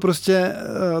často prostě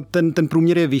ten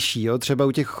průměr je vyšší. Jo? Třeba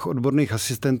u těch odborných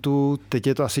asistentů teď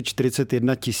je to asi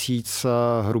 41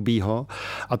 000 hrubýho.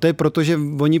 A to je proto, že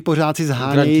oni pořád si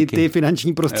zhánějí ty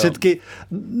finanční prostředky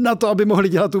na to, aby mohli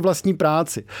dělat tu vlastní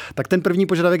práci. Tak ten první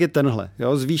požadavek je tenhle.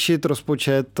 Jo? Zvýšit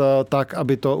rozpočet tak,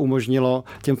 aby to umožnilo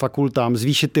těm fakultám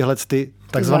zvýšit tyhle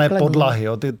takzvané podlahy,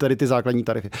 jo? Tedy ty základní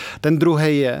tarify. Ten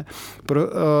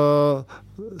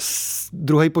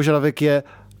druhý požadavek je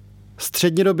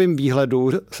střednědobým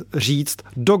výhledu říct,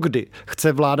 dokdy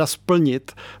chce vláda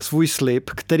splnit svůj slib,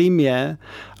 kterým je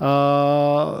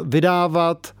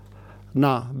vydávat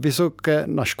na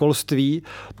školství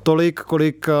tolik,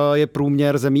 kolik je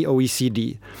průměr zemí OECD.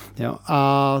 Jo.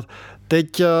 A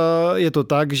teď je to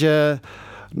tak, že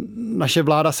naše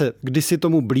vláda se kdysi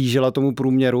tomu blížila, tomu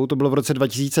průměru, to bylo v roce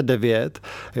 2009,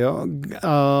 jo,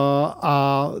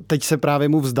 a teď se právě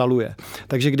mu vzdaluje.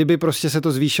 Takže kdyby prostě se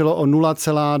to zvýšilo o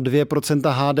 0,2%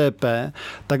 HDP,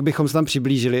 tak bychom se tam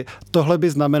přiblížili. Tohle by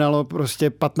znamenalo prostě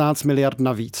 15 miliard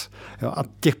navíc. Jo, a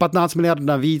těch 15 miliard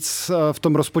navíc v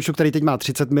tom rozpočtu, který teď má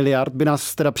 30 miliard, by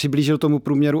nás teda přiblížil tomu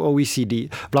průměru OECD.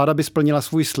 Vláda by splnila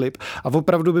svůj slib a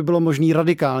opravdu by bylo možné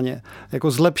radikálně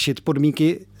jako zlepšit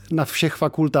podmínky na všech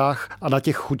fakultách a na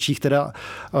těch chudších teda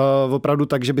opravdu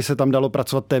tak, že by se tam dalo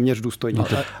pracovat téměř důstojně.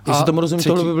 Jestli tomu rozumím,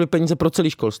 tohle by byly peníze pro celé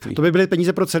školství. To by byly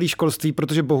peníze pro celé školství,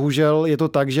 protože bohužel je to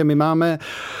tak, že my máme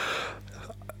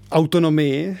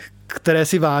autonomii, které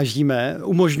si vážíme,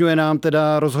 umožňuje nám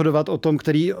teda rozhodovat o tom,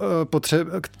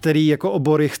 který jako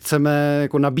obory chceme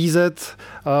jako nabízet,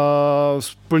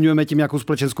 splňujeme tím nějakou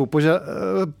společenskou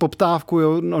poptávku,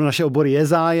 jo? No, naše obory je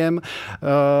zájem,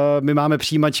 my máme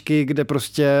přijímačky, kde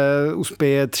prostě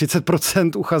uspěje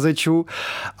 30% uchazečů,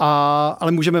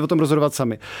 ale můžeme o tom rozhodovat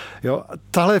sami. Jo?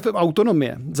 Tahle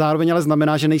autonomie zároveň ale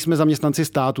znamená, že nejsme zaměstnanci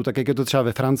státu, tak jak je to třeba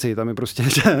ve Francii, tam je prostě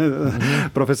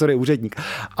profesor je úředník.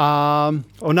 A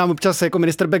on nám občas jako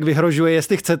ministr Beck vyhrožuje,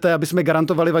 jestli chcete, aby jsme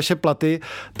garantovali vaše platy,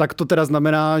 tak to teda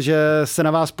znamená, že se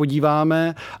na vás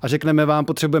podíváme a řekneme vám,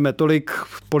 potřebujeme tolik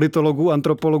politologů,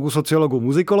 antropologů, sociologů,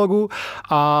 muzikologů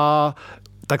a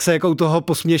tak se jako u toho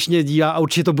posměšně dívá a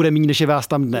určitě to bude méně, než je vás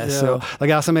tam dnes. Jo. Tak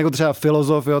já jsem jako třeba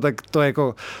filozof, jo, tak to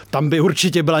jako, tam by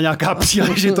určitě byla nějaká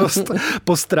příležitost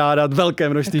postrádat velké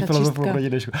množství filozofů.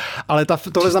 Ale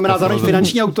tohle znamená zároveň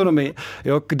finanční autonomii,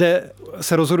 jo, kde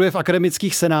se rozhoduje v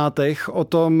akademických senátech o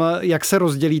tom, jak se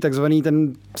rozdělí takzvaný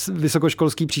ten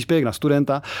vysokoškolský příspěvek na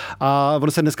studenta a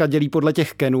on se dneska dělí podle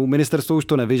těch kenů. Ministerstvo už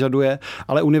to nevyžaduje,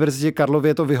 ale Univerzitě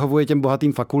Karlově to vyhovuje těm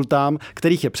bohatým fakultám,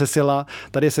 kterých je přesila.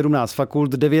 Tady je 17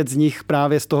 fakult, 9 z nich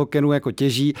právě z toho Kenu jako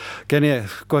těží. Ken je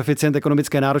koeficient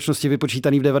ekonomické náročnosti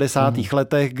vypočítaný v 90.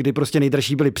 letech, kdy prostě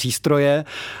nejdražší byly přístroje,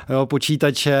 jo,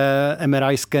 počítače,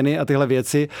 MRI skeny a tyhle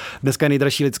věci. Dneska je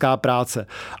nejdražší lidská práce.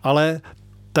 Ale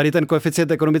tady ten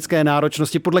koeficient ekonomické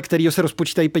náročnosti, podle kterého se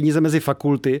rozpočítají peníze mezi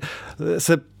fakulty,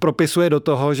 se propisuje do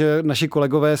toho, že naši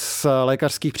kolegové z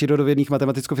lékařských, přírodovědných,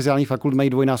 matematicko-fyziálních fakult mají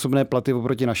dvojnásobné platy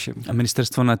oproti našim. A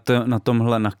ministerstvo na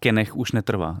tomhle, na Kenech už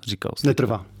netrvá, říkal jste.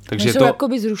 Netrvá. Takže jsou to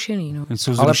jakoby zrušený. No.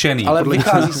 Jsou zrušený. Ale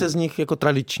vychází se z nich jako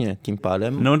tradičně tím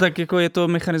pádem. No tak jako je to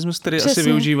mechanismus, který asi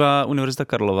využívá Univerzita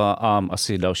Karlova a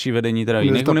asi další vedení teda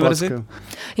jiných univerzit.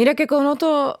 Jinak jako ono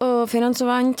to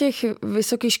financování těch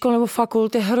vysokých škol nebo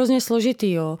fakult je hrozně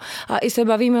složitý, jo. A i se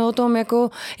bavíme o tom, jako,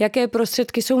 jaké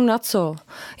prostředky jsou na co.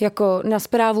 Jako na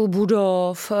správu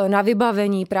budov, na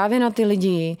vybavení, právě na ty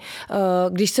lidi.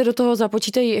 Když se do toho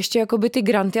započítají ještě jakoby ty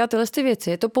granty a tyhle ty věci,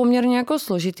 je to poměrně jako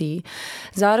složitý.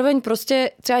 Zároveň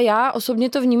prostě třeba já osobně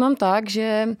to vnímám tak,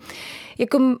 že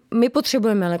jako my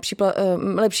potřebujeme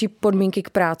lepší podmínky k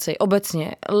práci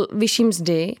obecně, vyšší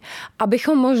mzdy,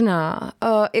 abychom možná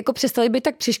jako přestali být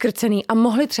tak přiškrcený a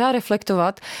mohli třeba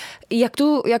reflektovat,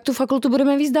 jak tu fakultu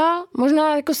budeme víc dál.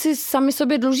 Možná jako si sami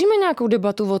sobě dlužíme nějakou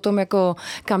debatu o tom, jako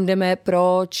kam jdeme,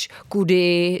 proč,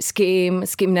 kudy, s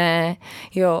kým ne,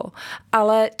 jo.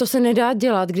 Ale to se nedá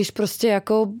dělat, když prostě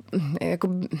jako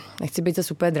nechci být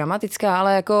zase úplně dramatická,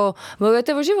 ale jako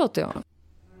bojujete o život, jo.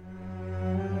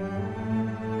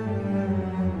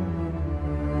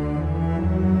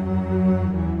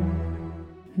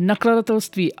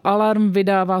 Nakladatelství Alarm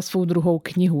vydává svou druhou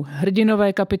knihu.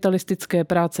 Hrdinové kapitalistické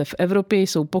práce v Evropě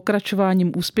jsou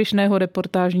pokračováním úspěšného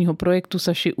reportážního projektu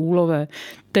Saši Úlové.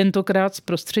 Tentokrát z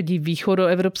prostředí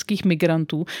východoevropských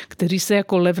migrantů, kteří se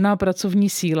jako levná pracovní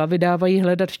síla vydávají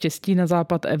hledat štěstí na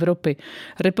západ Evropy.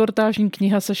 Reportážní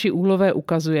kniha Saši Úlové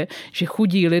ukazuje, že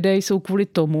chudí lidé jsou kvůli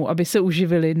tomu, aby se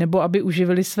uživili nebo aby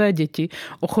uživili své děti,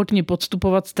 ochotni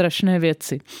podstupovat strašné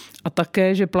věci. A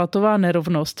také, že platová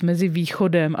nerovnost mezi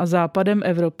východem a západem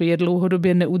Evropy je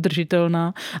dlouhodobě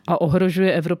neudržitelná a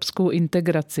ohrožuje evropskou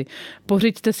integraci.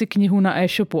 Pořiďte si knihu na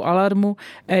e-shopu Alarmu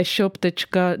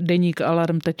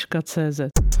e-shop.denikalarm.cz.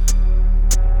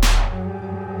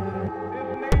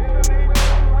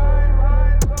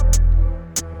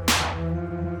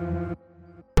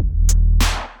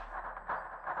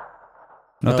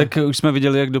 No tak už jsme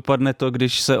viděli, jak dopadne to,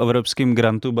 když se o evropským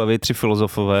grantu baví 3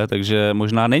 filozofové, takže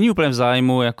možná není úplně v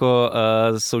zájmu jako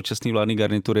současný vládní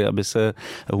garnitury, aby se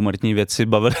humanitní věci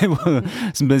bavili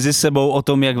mezi sebou o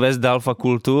tom, jak vést dál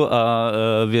fakultu a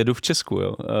vědu v Česku.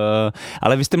 Jo.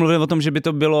 Ale vy jste mluvili o tom, že by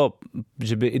to bylo,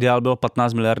 že by ideál bylo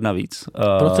 15 miliard navíc.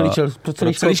 Pro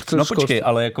celý škol. No počkej,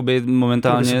 ale jakoby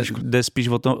momentálně jde spíš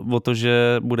o to,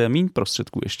 že bude méně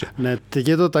prostředků ještě. Ne, teď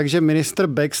je to tak, že ministr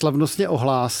Beck slavnostně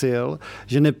ohlásil,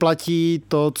 že neplatí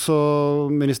to, co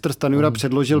ministr Stanjura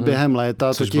předložil během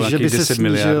léta, totiž, že by se snížil,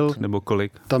 miliard, nebo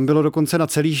kolik? Tam bylo dokonce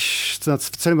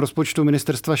v celém rozpočtu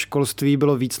ministerstva školství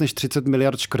bylo víc než 30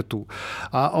 miliard škrtů.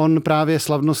 A on právě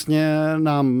slavnostně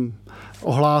nám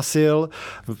ohlásil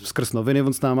skrz noviny,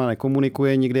 on s náma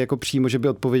nekomunikuje nikdy jako přímo, že by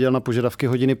odpověděl na požadavky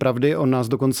Hodiny pravdy. On nás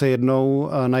dokonce jednou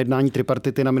na jednání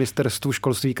tripartity na ministerstvu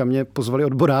školství, kam mě pozvali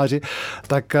odboráři,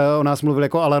 tak o nás mluvil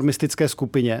jako alarmistické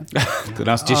skupině. To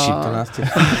nás těší.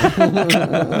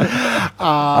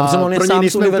 A pro něj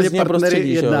nejsme úplně partnery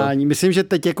jednání. Myslím, že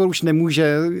teď jako už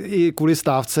nemůže i kvůli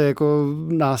stávce jako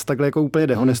nás takhle jako úplně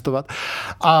dehonestovat.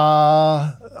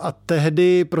 A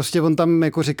tehdy prostě on tam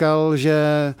jako říkal, že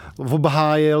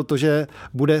obhájil to, že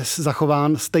bude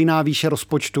zachován stejná výše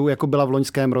rozpočtu, jako byla v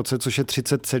loňském roce, což je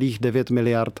 30,9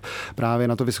 miliard právě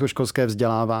na to vysokoškolské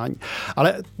vzdělávání.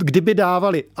 Ale kdyby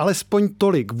dávali alespoň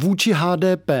tolik vůči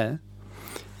HDP,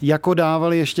 jako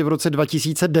dávali ještě v roce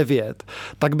 2009,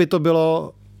 tak by to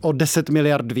bylo o 10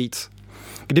 miliard víc.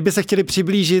 Kdyby se chtěli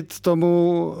přiblížit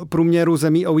tomu průměru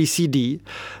zemí OECD,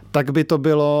 tak by to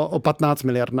bylo o 15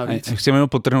 miliard navíc. Chci jenom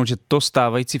podtrhnout, že to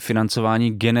stávající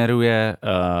financování generuje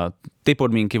ty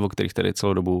podmínky, o kterých tady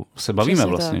celou dobu se bavíme. Přesně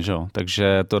vlastně, tak. Že jo?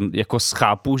 Takže to jako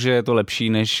chápu, že je to lepší,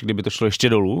 než kdyby to šlo ještě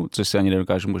dolů, což si ani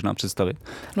nedokážu možná představit.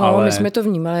 No, ale my jsme to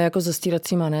vnímali jako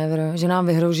zastírací manévr, že nám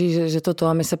vyhroží, že to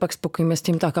a my se pak spokojíme s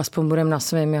tím, tak aspoň budeme na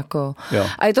svém. Jako.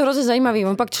 A je to hrozně zajímavý.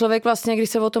 On pak člověk vlastně, když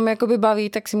se o tom jakoby baví,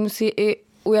 tak si musí i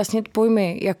ujasnit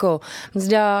pojmy jako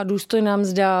mzda, důstojná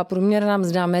mzda, průměrná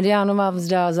mzda, mediánová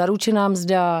mzda, zaručená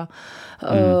mzda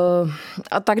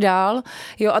a tak dál.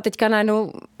 Jo, a teďka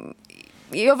najednou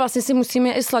jo, vlastně si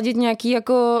musíme i sladit nějaký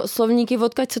jako slovníky,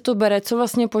 odkud se to bere, co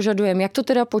vlastně požadujeme, jak to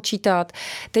teda počítat.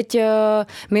 Teď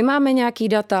my máme nějaký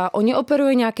data, oni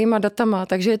operují nějakýma datama,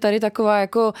 takže je tady taková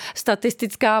jako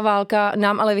statistická válka,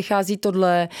 nám ale vychází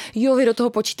tohle, jo, vy do toho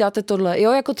počítáte tohle,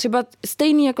 jo, jako třeba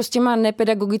stejný jako s těma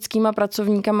nepedagogickýma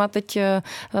pracovníkama teď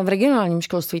v regionálním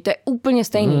školství, to je úplně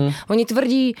stejný. Oni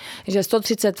tvrdí, že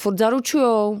 130 furt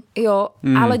zaručujou, jo,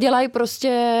 ale dělají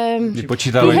prostě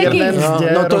vypočítávají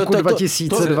roku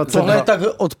 2022. Tohle je tak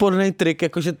odporný trik,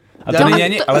 jakože a to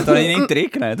není, ale to není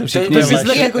trik, ne? To všichni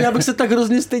jako já bych se tak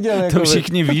hrozně styděl. To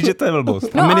všichni ví, že to je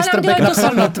blbost. A ministr Beck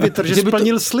napsal na Twitter, že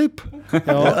splnil slib.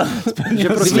 Jo? Že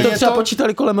prostě to třeba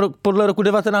počítali podle roku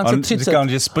 1930. On říkal,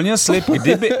 že splnil slib.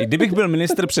 Kdybych byl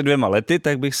ministr před 2 lety,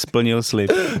 tak bych splnil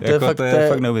slib. To je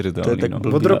fakt neuvěřitelný.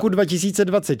 Od roku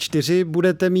 2024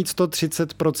 budete mít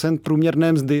 130%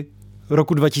 průměrné mzdy.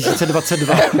 Roku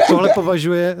 2022. Tohle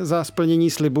považuje za splnění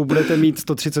slibu. Budete mít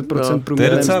 130% průměrné.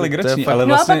 To je docela legrační, ale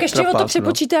vlastně a pak ještě o to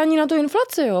přepočítání na tu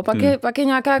inflaci, jo. Pak je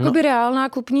nějaká jakoby reálná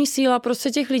kupní síla prostě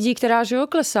těch lidí, která že jo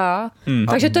klesá.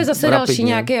 Takže to je zase další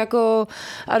nějaký jako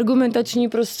argumentační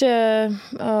prostě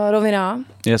rovina.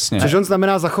 Jasně. Což on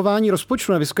znamená zachování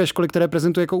rozpočtu na vysoké školy, které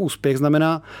prezentuje jako úspěch,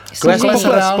 znamená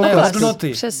hodnoty.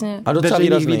 Přesně. A docela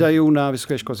veřejných výdajů na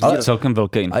vysoké škole. Ale celkem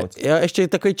velký inflace. Já ještě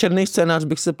takový černý scénář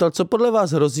bych se ptal, co podle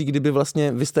vás hrozí, kdyby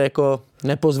vlastně vy jste jako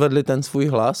nepozvedli ten svůj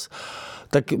hlas,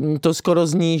 tak to skoro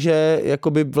zní, že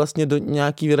jakoby vlastně do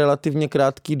nějaký relativně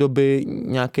krátké doby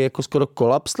nějaký jako skoro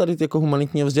kolaps tady jako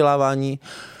humanitního vzdělávání.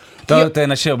 To je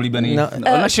naše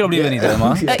oblíbený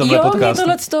téma v tomhle podcastu. Mně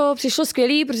tohleto přišlo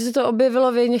skvělý, protože se to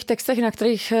objevilo v jedných textech, na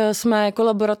kterých jsme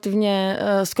kolaborativně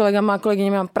s kolegama a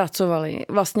kolegyněmi pracovali.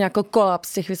 Vlastně jako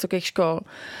kolaps těch vysokých škol.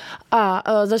 A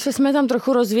začali jsme tam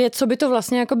trochu rozvíjet, co by to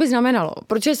vlastně jakoby znamenalo.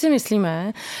 Protože si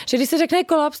myslíme, že když se řekne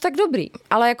kolaps, tak dobrý.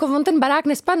 Ale jako on ten barák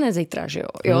nespadne zítra, že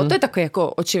jo? To je takový jako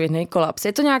očividný kolaps.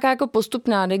 Je to nějaká jako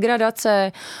postupná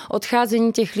degradace,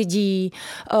 odcházení těch lidí,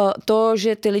 to,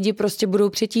 že ty lidi prostě budou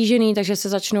přetížený, takže se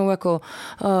začnou jako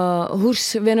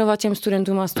hůř věnovat těm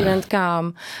studentům a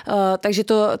studentkám. Takže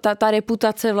ta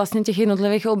reputace vlastně těch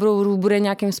jednotlivých oborů bude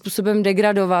nějakým způsobem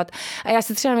degradovat. A já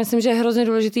si třeba myslím, že je hrozně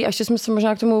důležitý, a ještě jsme se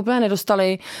možná k tomu úplně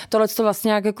nedostali, tohleto vlastně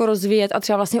nějak jako rozvíjet a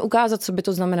třeba vlastně ukázat, co by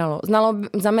to znamenalo.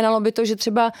 Znamenalo by to, že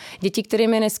třeba děti,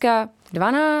 kterým je dneska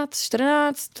 12,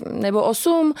 14 nebo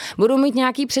 8 budou mít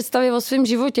nějaký představy o svém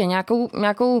životě,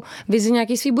 nějakou vizi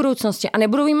nějaké své budoucnosti a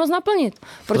nebudou jí moc naplnit.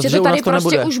 Protože to tady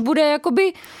prostě už bude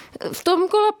jakoby v tom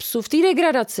kolapsu, v té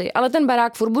degradaci, ale ten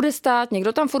barák furt bude stát,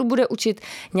 někdo tam furt bude učit,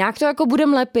 nějak to jako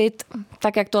budeme lepit,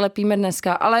 tak jak to lepíme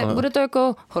dneska, ale bude to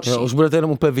jako horší. Jo, už budete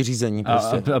jenom úplně vyřízení.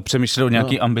 Prostě. A přemýšlet o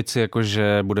nějaký ambici, jako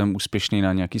že budeme úspěšný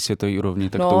na nějaký světový úrovni,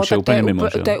 tak to už je úplně mimo.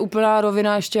 To je úplná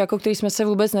rovina ještě, jako který jsme se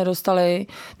vůbec nedostali.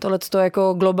 Tohleto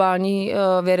jako globální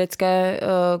vědecké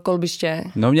kolbiště.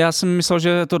 No já jsem myslel,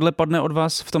 že tohle padne od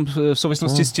vás v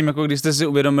souvislosti s tím, jako když jste si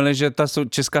uvědomili, že ta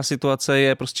česká situace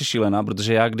je prostě šílená,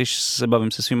 protože já když se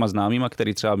bavím se svýma známýma,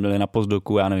 který třeba byli na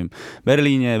postdoku, já nevím, v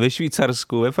Berlíně, ve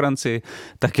Švýcarsku, ve Francii,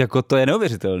 tak jako to je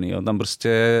neuvěřitelný. Jo. Tam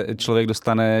prostě člověk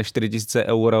dostane 4 000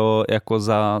 euro jako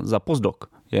za postdoc.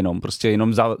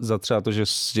 Jenom za třeba to, že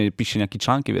píše nějaký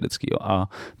články vědecký, jo, a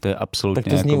to je absolutně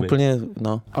tak to zní úplně,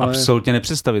 absolutně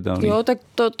nepředstavitelný. Jo, tak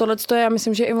tohleto je, já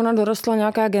myslím, že i ona dorostla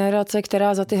nějaká generace,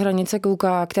 která za ty hranice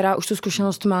kouká, která už tu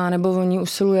zkušenost má, nebo o ní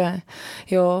usiluje,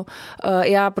 jo.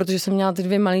 Já, protože jsem měla ty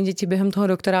 2 malé děti během toho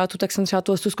doktorátu, tak jsem třeba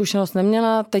tu zkušenost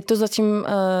neměla. Teď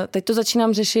to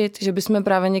začínám řešit, že bychom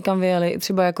právě někam vyjeli,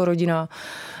 třeba jako rodina.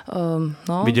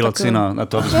 Vydělat si na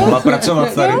to, abys mohla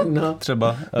pracovat tady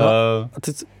třeba.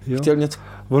 Chtěl něco.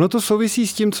 Ono to souvisí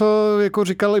s tím, co jako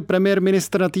říkal i premiér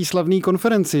ministr na té slavné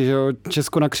konferenci, že jo,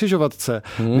 Česko na křižovatce.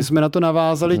 My jsme na to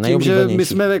navázali tím, že my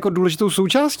jsme jako důležitou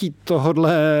součástí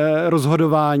tohodle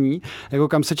rozhodování, jako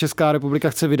kam se Česká republika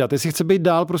chce vydat. Jestli chce být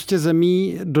dál prostě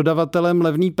zemí dodavatelem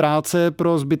levné práce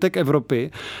pro zbytek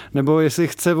Evropy, nebo jestli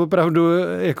chce opravdu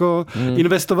jako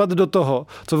investovat do toho,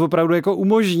 co opravdu jako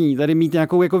umožní tady mít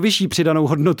nějakou jako vyšší přidanou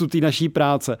hodnotu té naší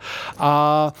práce.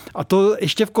 A to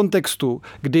ještě v kontextu,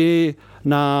 kdy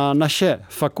na naše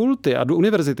fakulty a do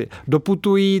univerzity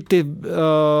doputují ty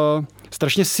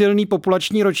strašně silný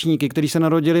populační ročníky, který se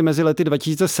narodili mezi lety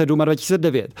 2007 a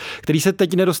 2009, který se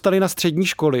teď nedostali na střední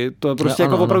školy. To prostě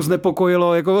jako opravdu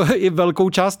znepokojilo jako i velkou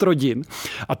část rodin.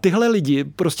 A tyhle lidi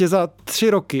prostě za 3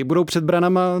 roky budou před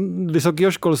branama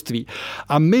vysokého školství.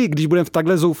 A my, když budeme v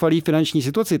takhle zoufalý finanční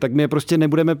situaci, tak my je prostě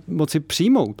nebudeme moci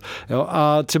přijmout. Jo?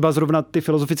 A třeba zrovna ty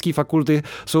filozofické fakulty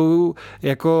jsou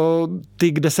jako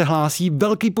ty, kde se hlásí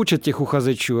velký počet těch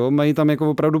uchazečů, jo? Mají tam jako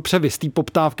opravdu převis té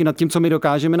poptávky nad tím, co my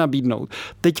dokážeme nabídnout.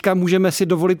 Teďka můžeme si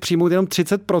dovolit přijmout jenom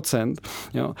 30%.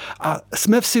 Jo? A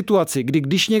jsme v situaci, kdy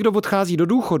když někdo odchází do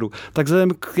důchodu, tak vzhledem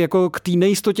k té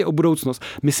nejistotě o budoucnost,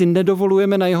 my si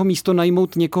nedovolujeme na jeho místo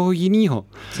najmout někoho jiného.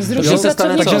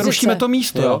 Takže rušíme to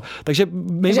místo. Jo? Takže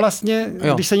my vlastně,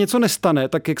 když se něco nestane,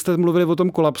 tak jak jste mluvili o tom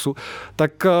kolapsu,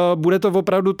 tak bude to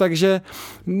opravdu tak, že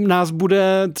nás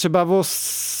bude třeba o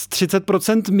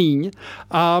 30% míň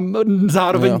a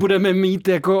zároveň budeme mít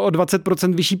jako o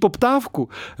 20% vyšší poptávku.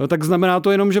 Jo, tak znamená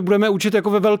to jenom, že budeme učit jako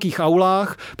ve velkých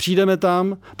aulách, přijdeme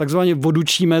tam, takzvaně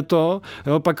odučíme to,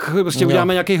 jo, pak prostě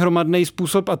uděláme nějaký hromadný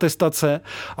způsob atestace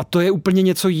a to je úplně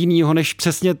něco jiného, než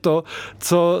přesně to,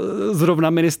 co zrovna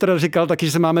ministr říkal taky,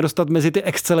 že se máme dostat mezi ty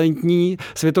excelentní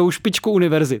světovou špičku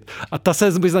univerzit. A ta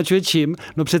se vyznačuje čím?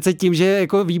 No přece tím, že je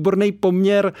jako výborný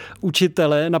poměr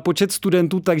učitele na počet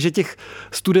studentů, takže těch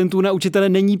studentů na učitele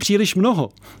není příliš mnoho.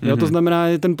 Jo, to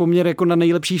znamená, že ten poměr jako na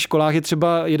nejlepších školách je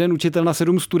třeba 1 učitel na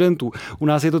 7 studentů. U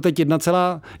nás je to teď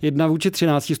 1,1 vůči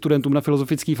 13 studentům na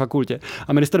filozofické fakultě.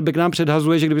 A ministr Bek nám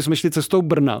předhazuje, že kdybychom šli cestou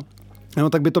Brna, no,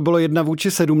 tak by to bylo 1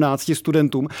 vůči 17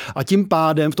 studentům a tím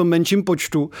pádem v tom menším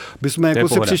počtu bychom jako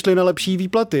si přišli na lepší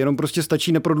výplaty. Jenom prostě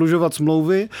stačí neprodlužovat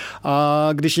smlouvy a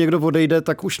když někdo odejde,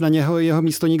 tak už na jeho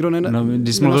místo nikdo nenastoupí.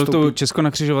 Když jsme mluvil tu Česko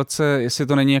na křižovatce, jestli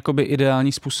to není jakoby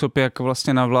ideální způsob, jak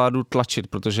vlastně na vládu tlačit,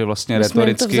 protože vlastně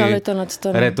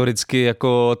retoricky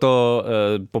jako to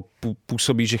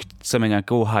působí, že chceme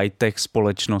nějakou high-tech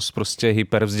společnost, prostě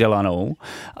hypervzdělanou,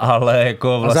 ale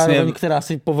jako vlastně... Zároveň, která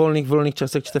si po volných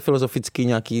časech čte filozofický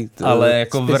nějaký ale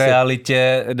jako spisy. V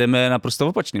realitě jdeme naprosto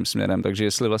opačným směrem, takže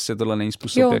jestli vlastně tohle není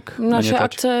způsob, jak naše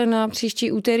akce na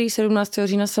příští úterý 17.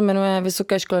 října se jmenuje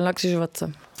Vysoké školy na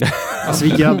křižovatce. A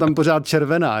svítí nám tam pořád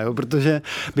červená, jo? Protože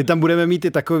my tam budeme mít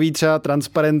i takový třeba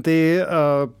transparenty,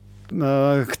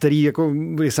 který, jako,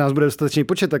 když se nás bude dostatečný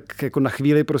počet, tak jako na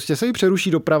chvíli prostě se jí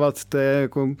přeruší doprava, to je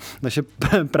jako naše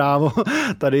právo,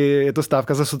 tady je to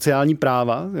stávka za sociální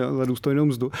práva, jo, za důstojnou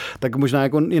mzdu, tak možná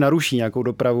jako i naruší nějakou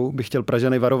dopravu, bych chtěl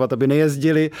Pražany varovat, aby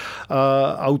nejezdili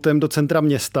autem do centra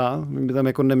města, by tam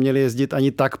jako neměli jezdit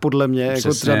ani tak, podle mě,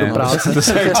 jako třeba do práce.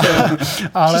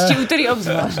 Příští úterý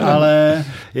obzvlášť. Ale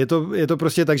je to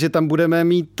prostě tak, že tam budeme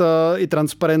mít i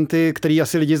transparenty, který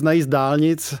asi lidi znají z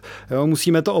dálnic, jo,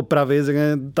 musíme to opravit.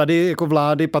 Tady jako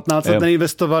vlády 15 let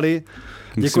neinvestovali.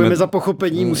 Děkujeme za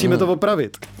pochopení, musíme to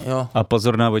opravit. Jo. A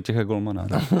pozor na Vojtěcha Golmana.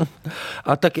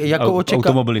 A tak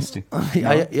automobilisti.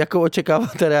 A jakou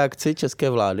očekáváte reakci české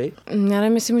vlády? Já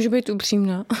nevím, jestli můžu být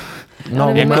upřímná. No,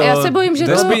 jako, já se bojím, že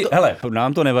to... Hele,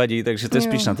 nám to nevadí, takže to je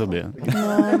spíš na tobě.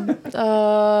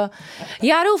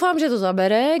 Já doufám, že to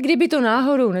zabere. Kdyby to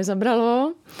náhodou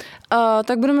nezabralo,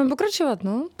 tak budeme pokračovat,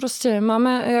 no. Prostě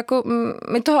máme jako,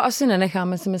 my toho asi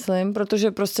nenecháme, si myslím,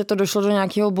 protože prostě to došlo do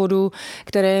nějakého bodu,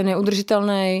 který je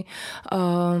neudržitelný.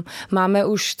 Máme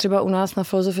už třeba u nás na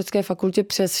Filozofické fakultě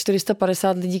přes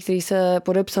 450 lidí, kteří se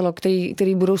podepsalo,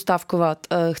 který budou stávkovat.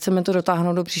 Chceme to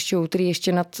dotáhnout do příštího úterý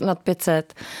ještě nad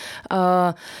 500.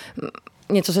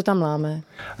 Něco se tam láme.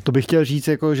 To bych chtěl říct,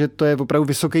 jako, že to je opravdu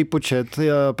vysoký počet,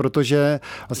 protože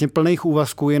vlastně plných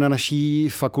úvazků je na naší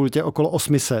fakultě okolo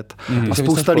 800. A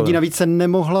spousta lidí navíc se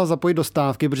nemohla zapojit do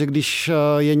stávky, protože když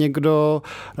je někdo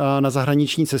na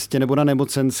zahraniční cestě nebo na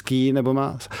nemocenský nebo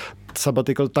má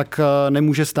sabbatical, tak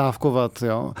nemůže stávkovat.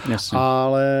 Jo?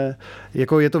 Ale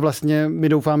jako je to vlastně, my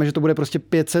doufáme, že to bude prostě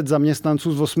 500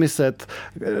 zaměstnanců z 800,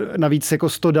 navíc jako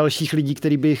 100 dalších lidí,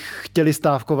 kteří by chtěli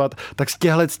stávkovat, tak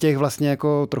z těch vlastně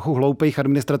jako trochu hloupých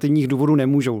administrativních důvodů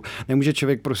nemůžou. Nemůže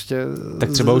člověk prostě... Tak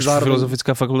třeba už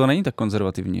Filozofická fakulta není tak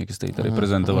konzervativní, jak jste ji tady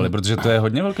prezentovali, protože to je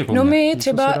hodně velký poměr. No my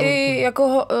třeba i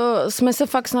jako jsme se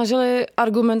fakt snažili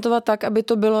argumentovat tak, aby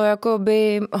to bylo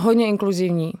jakoby hodně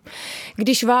inkluzivní.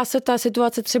 Když vás se ta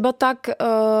situace třeba tak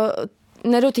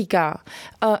nedotýká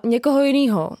někoho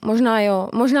jiného,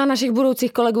 možná našich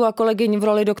budoucích kolegů a kolegyň v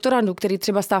roli doktorandů, kteří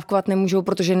třeba stávkovat nemůžou,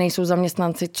 protože nejsou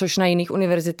zaměstnanci, což na jiných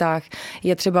univerzitách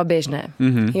je třeba běžné.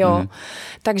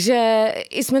 Takže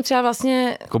jsme třeba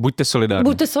vlastně... Jako buďte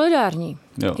solidární.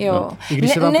 Jo.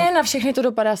 Ne na všechny to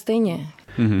dopadá stejně.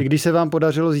 I když se vám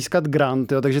podařilo získat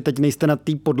grant, jo, takže teď nejste na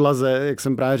té podlaze, jak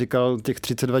jsem právě říkal, těch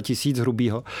 32 000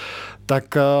 hrubýho,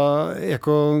 tak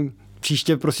jako...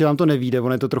 Příště prostě vám to nevyjde,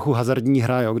 ono je to trochu hazardní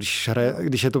hra, jo.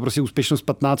 Když je to prostě úspěšnost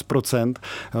 15%,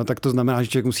 jo, tak to znamená, že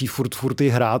člověk musí furt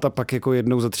hrát a pak jako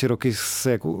jednou za 3 roky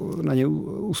se jako na ně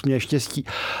usměje štěstí.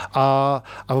 A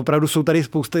opravdu jsou tady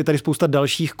spousta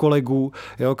dalších kolegů,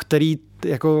 jo, který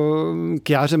jako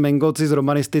Kjáře Mengoci z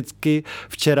romanisticky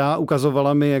včera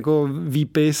ukazovala mi jako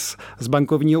výpis z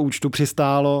bankovního účtu,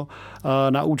 přistálo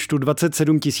na účtu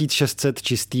 27 600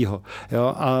 čistýho.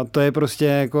 Jo? A to je prostě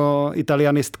jako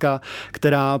italianistka,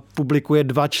 která publikuje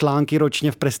 2 články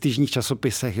ročně v prestižních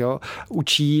časopisech. Jo?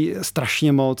 Učí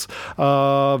strašně moc,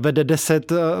 vede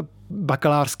 10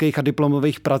 bakalářských a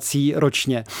diplomových prací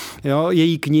ročně. Jo?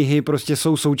 Její knihy prostě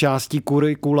jsou součástí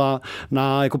kurikula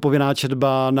na jako povinná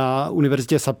četba na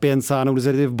Univerzitě Sapienza a na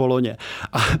Univerzitě v Boloně.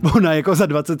 A ona jako za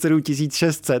 27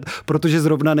 600, protože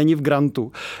zrovna není v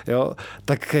grantu, jo?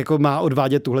 Tak jako má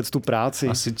odvádět tuhletu práci.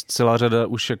 Asi celá řada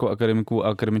už jako akademiků a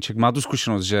akademiček má tu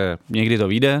zkušenost, že někdy to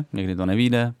vyjde, někdy to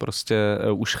nevyjde, prostě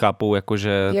už chápou jako,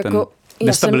 že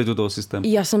nestabilitu toho systému.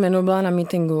 Já jsem jednou byla na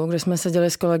meetingu, kde jsme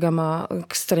seděli s kolegama,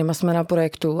 s kterými jsme na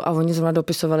projektu a oni zrovna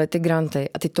dopisovali ty granty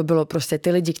a teď to bylo prostě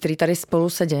ty lidi, kteří tady spolu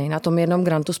sedějí, na tom jednom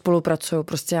grantu spolupracují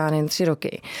prostě já nevím 3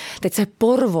 roky. Teď se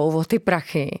porvou o ty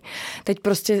prachy. Teď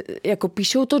prostě jako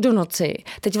píšou to do noci.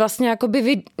 Teď vlastně jakoby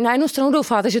vy na jednu stranu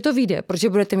doufáte, že to vyjde, protože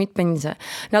budete mít peníze.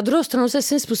 Na druhou stranu se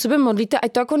svým způsobem modlíte,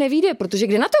 ať to jako nevyjde, protože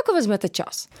kde na to jako vezmete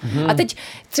čas. A teď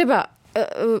třeba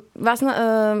vás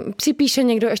připíše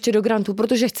někdo ještě do grantu,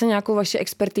 protože chce nějakou vaši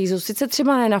expertízu. Sice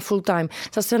třeba ne na full time,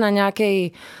 zase na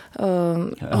nějaký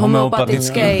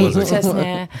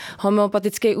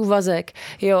homeopatický úvazek.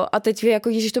 Jo, a teď vy jako,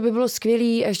 ježiš, to by bylo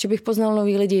skvělý a ještě bych poznal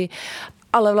nový lidi.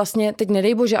 Ale vlastně teď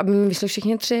nedej bože, aby mi vyšli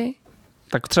všichni 3.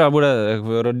 Tak třeba bude,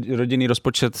 rodinný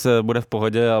rozpočet bude v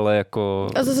pohodě, ale jako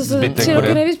a zase 3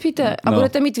 roky nevyspíte a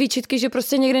budete mít výčitky, že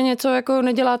prostě někde něco jako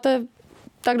neděláte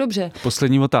tak dobře.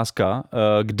 Poslední otázka.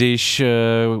 Když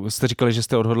jste říkali, že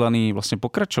jste odhodlaný vlastně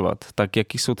pokračovat, tak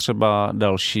jaký jsou třeba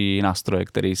další nástroje,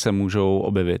 které se můžou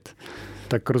objevit?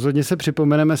 Tak rozhodně se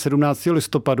připomeneme 17.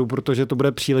 listopadu, protože to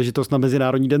bude příležitost na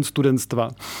Mezinárodní den studentstva.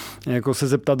 Jako se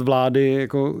zeptat vlády,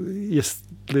 jako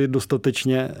jestli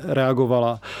dostatečně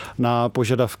reagovala na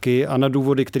požadavky a na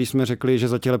důvody, které jsme řekli, že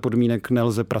za těchto podmínek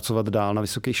nelze pracovat dál na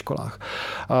vysokých školách.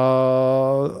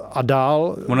 A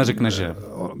dál... Ona řekne,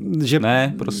 že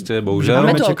ne, prostě bohužel.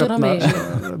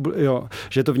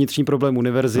 Že je to vnitřní problém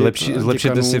univerzit.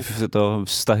 Zlepšíte si to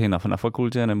vztahy na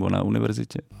fakultě nebo na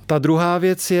univerzitě? Ta druhá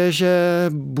věc je, že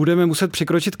budeme muset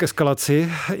přikročit k eskalaci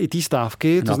i té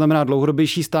stávky, to znamená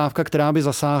dlouhodobější stávka, která by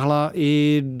zasáhla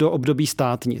i do období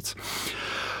státnic.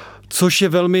 Což je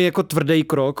velmi jako tvrdý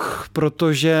krok,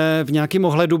 protože v nějakém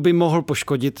ohledu by mohl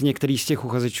poškodit některý z těch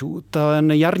uchazečů.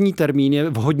 Ten jarní termín je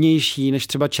vhodnější než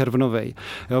třeba červnovej,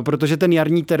 jo, protože ten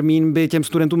jarní termín by těm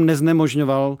studentům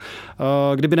neznemožňoval,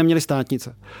 kdyby neměli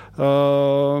státnice.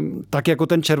 Tak jako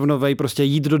ten červnovej, prostě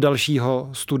jít do dalšího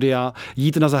studia,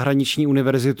 jít na zahraniční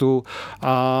univerzitu,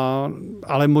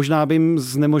 ale možná by jim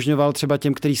znemožňoval třeba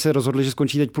těm, kteří se rozhodli, že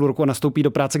skončí teď půl roku a nastoupí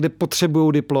do práce, kde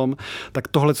potřebují diplom, tak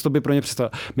tohle to by pro ně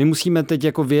představilo. My musíme teď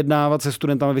jako vyjednávat se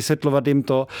studentami, vysvětlovat jim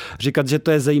to, říkat, že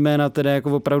to je zejména teda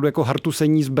jako opravdu jako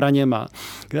hartusení zbraněma.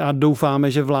 A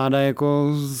doufáme, že vláda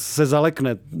jako se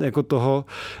zalekne jako toho,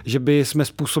 že by jsme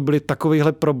způsobili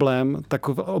takovýhle problém tak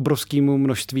obrovskému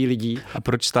množství lidí. A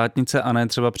proč státnice a ne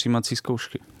třeba přijímací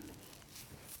zkoušky?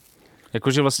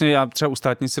 Jakože vlastně já třeba u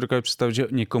státnice dokážu představit, že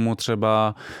někomu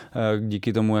třeba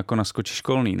díky tomu jako naskočí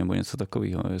školný nebo něco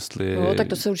takového. Jestli... No, tak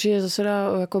to se určitě zase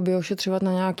dá jako ošetřovat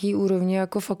na nějaký úrovni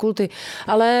jako fakulty.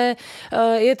 Ale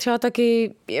je třeba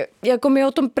taky, jako my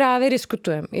o tom právě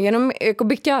diskutujeme. Jenom jako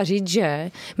bych chtěla říct,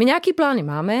 že my nějaký plány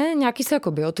máme, nějaký se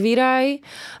jakoby otvírají.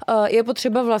 Je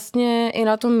potřeba vlastně i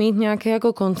na tom mít nějaký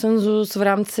jako konsenzus v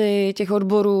rámci těch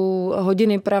odborů,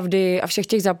 hodiny pravdy a všech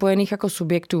těch zapojených jako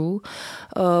subjektů,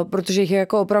 protože jich je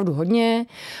jako opravdu hodně.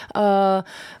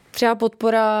 Třeba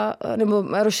podpora nebo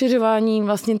rozšiřování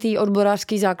vlastně té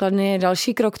odborářské základny je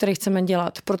další krok, který chceme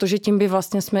dělat, protože tím by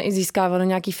vlastně jsme i získávali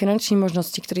nějaké finanční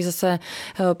možnosti, které zase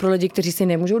pro lidi, kteří si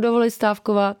nemůžou dovolit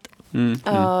stávkovat,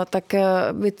 tak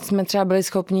by jsme třeba byli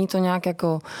schopni to nějak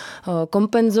jako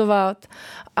kompenzovat.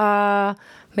 A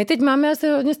my teď máme asi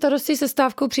hodně starostí se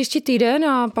stávkou příští týden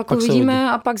a pak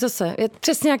uvidíme a pak zase. Je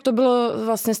přesně jak to bylo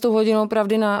vlastně s tou hodinou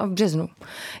pravdy v březnu.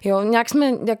 Jo, nějak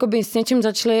jsme jakoby s něčím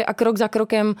začali a krok za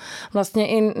krokem vlastně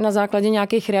i na základě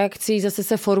nějakých reakcí zase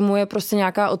se formuje prostě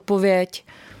nějaká odpověď.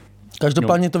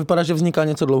 Každopádně to vypadá, že vzniká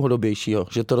něco dlouhodobějšího,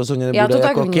 že to rozhodně nebude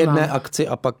jako k jedné akci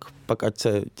a pak ať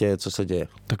se děje, co se děje.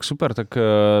 Tak super, tak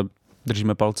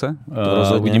držíme palce.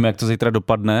 Uvidíme, jak to zítra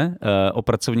dopadne. O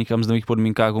pracovních a mzdových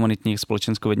podmínkách humanitních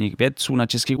společenskovědních vědců na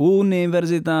českých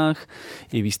univerzitách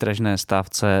i výstražné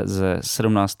stávce ze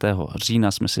 17.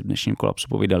 října jsme si v dnešním kolapsu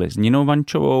povídali s Ninou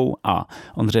Wančovou a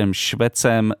Ondřejem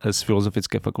Švecem z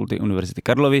Filozofické fakulty Univerzity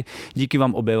Karlovy. Díky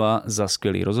vám oběma za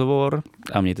skvělý rozhovor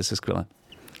a mějte se skvěle.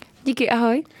 Díky,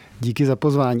 ahoj. Díky za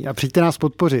pozvání a přijďte nás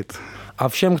podpořit. A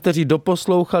všem, kteří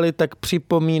doposlouchali, tak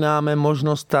připomínáme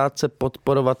možnost stát se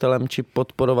podporovatelem či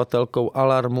podporovatelkou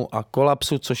Alarmu a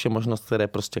Kolapsu, což je možnost, které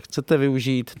prostě chcete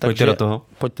využít.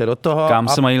 Pojďte do toho. Kam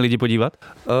se mají lidi podívat?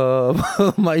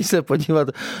 Mají se podívat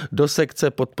do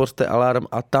sekce Podpořte Alarm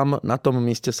a tam na tom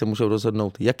místě se můžou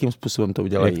rozhodnout, jakým způsobem to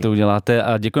udělají. Jak to uděláte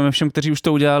a děkujeme všem, kteří už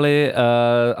to udělali.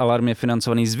 Alarm je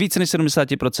financovaný z více než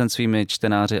 70% svými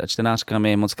čtenáři a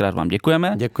čtenářkami. Moc krát vám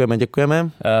děkujeme. Děkujeme.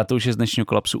 To už je z dnešního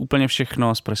Kolapsu úplně všechno.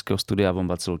 Z pražského studia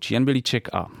vám se loučí Jan Bělíček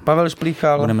a Pavel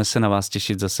Šplíchal. Budeme se na vás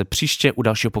těšit zase příště u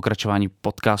dalšího pokračování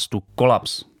podcastu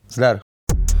Kolaps. Zdar.